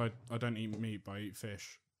because I don't eat meat, but I eat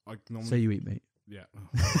fish. I normally... So you eat meat? Yeah.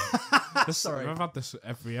 Sorry. I've had this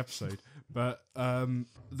every episode. But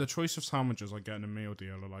the choice of sandwiches I get in a meal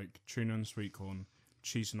deal are like tuna and sweet corn,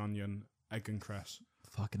 cheese and onion, egg and cress.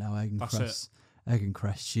 Fucking hell, egg and That's cress. it. Egg and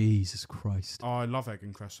cress, Jesus Christ. Oh, I love egg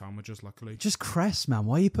and cress sandwiches, luckily. Just cress, man.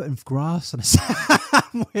 Why are you putting grass on a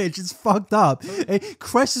sandwich? It's fucked up.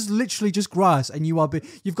 Cress is literally just grass, and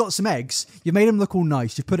you've got some eggs, you made them look all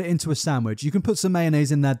nice, you put it into a sandwich, you can put some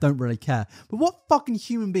mayonnaise in there, don't really care. But what fucking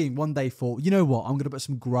human being one day thought, you know what, I'm going to put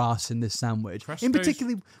some grass in this sandwich? Cress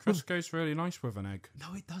goes really nice with an egg.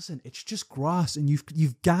 No, it doesn't. It's just grass, and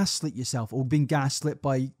you've gaslit yourself, or been gaslit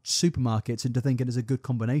by supermarkets into thinking it's a good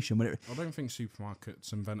combination. I don't think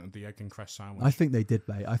supermarkets invented the egg and cress sandwich. I think they did,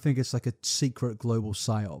 mate. I think it's like a secret global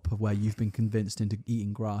psyop of where you've been convinced into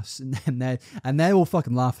eating grass, and they're all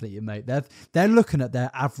fucking laughing at you, mate. They're looking at their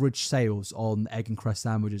average sales on egg and cress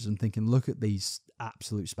sandwiches and thinking, look at these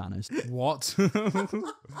absolute spanners. What?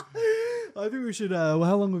 I think we should. How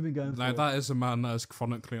long have we been going? No, that is a man that is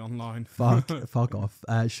chronically online. Fuck off.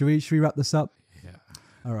 Should we wrap this up? Yeah.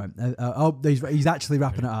 All right. He's actually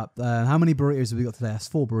wrapping it up. How many burritos have we got today? That's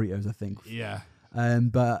 4 burritos, I think. Yeah.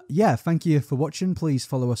 But yeah, thank you for watching. Please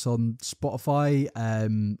follow us on Spotify,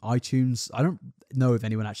 iTunes. I don't know if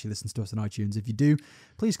anyone actually listens to us on iTunes. If you do,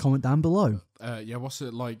 please comment down below. Yeah, what's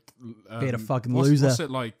it like? Being a fucking loser. What's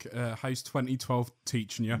it like? How's 2012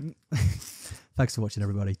 teaching you? Thanks for watching,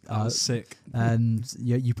 everybody. That was sick. And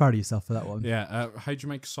you proud of yourself for that one? Yeah. How do you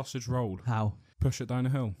make a sausage roll? How? Push it down a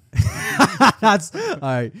hill. That's all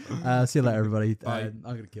right. See you later, everybody. I'm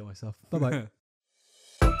gonna kill myself. Bye bye.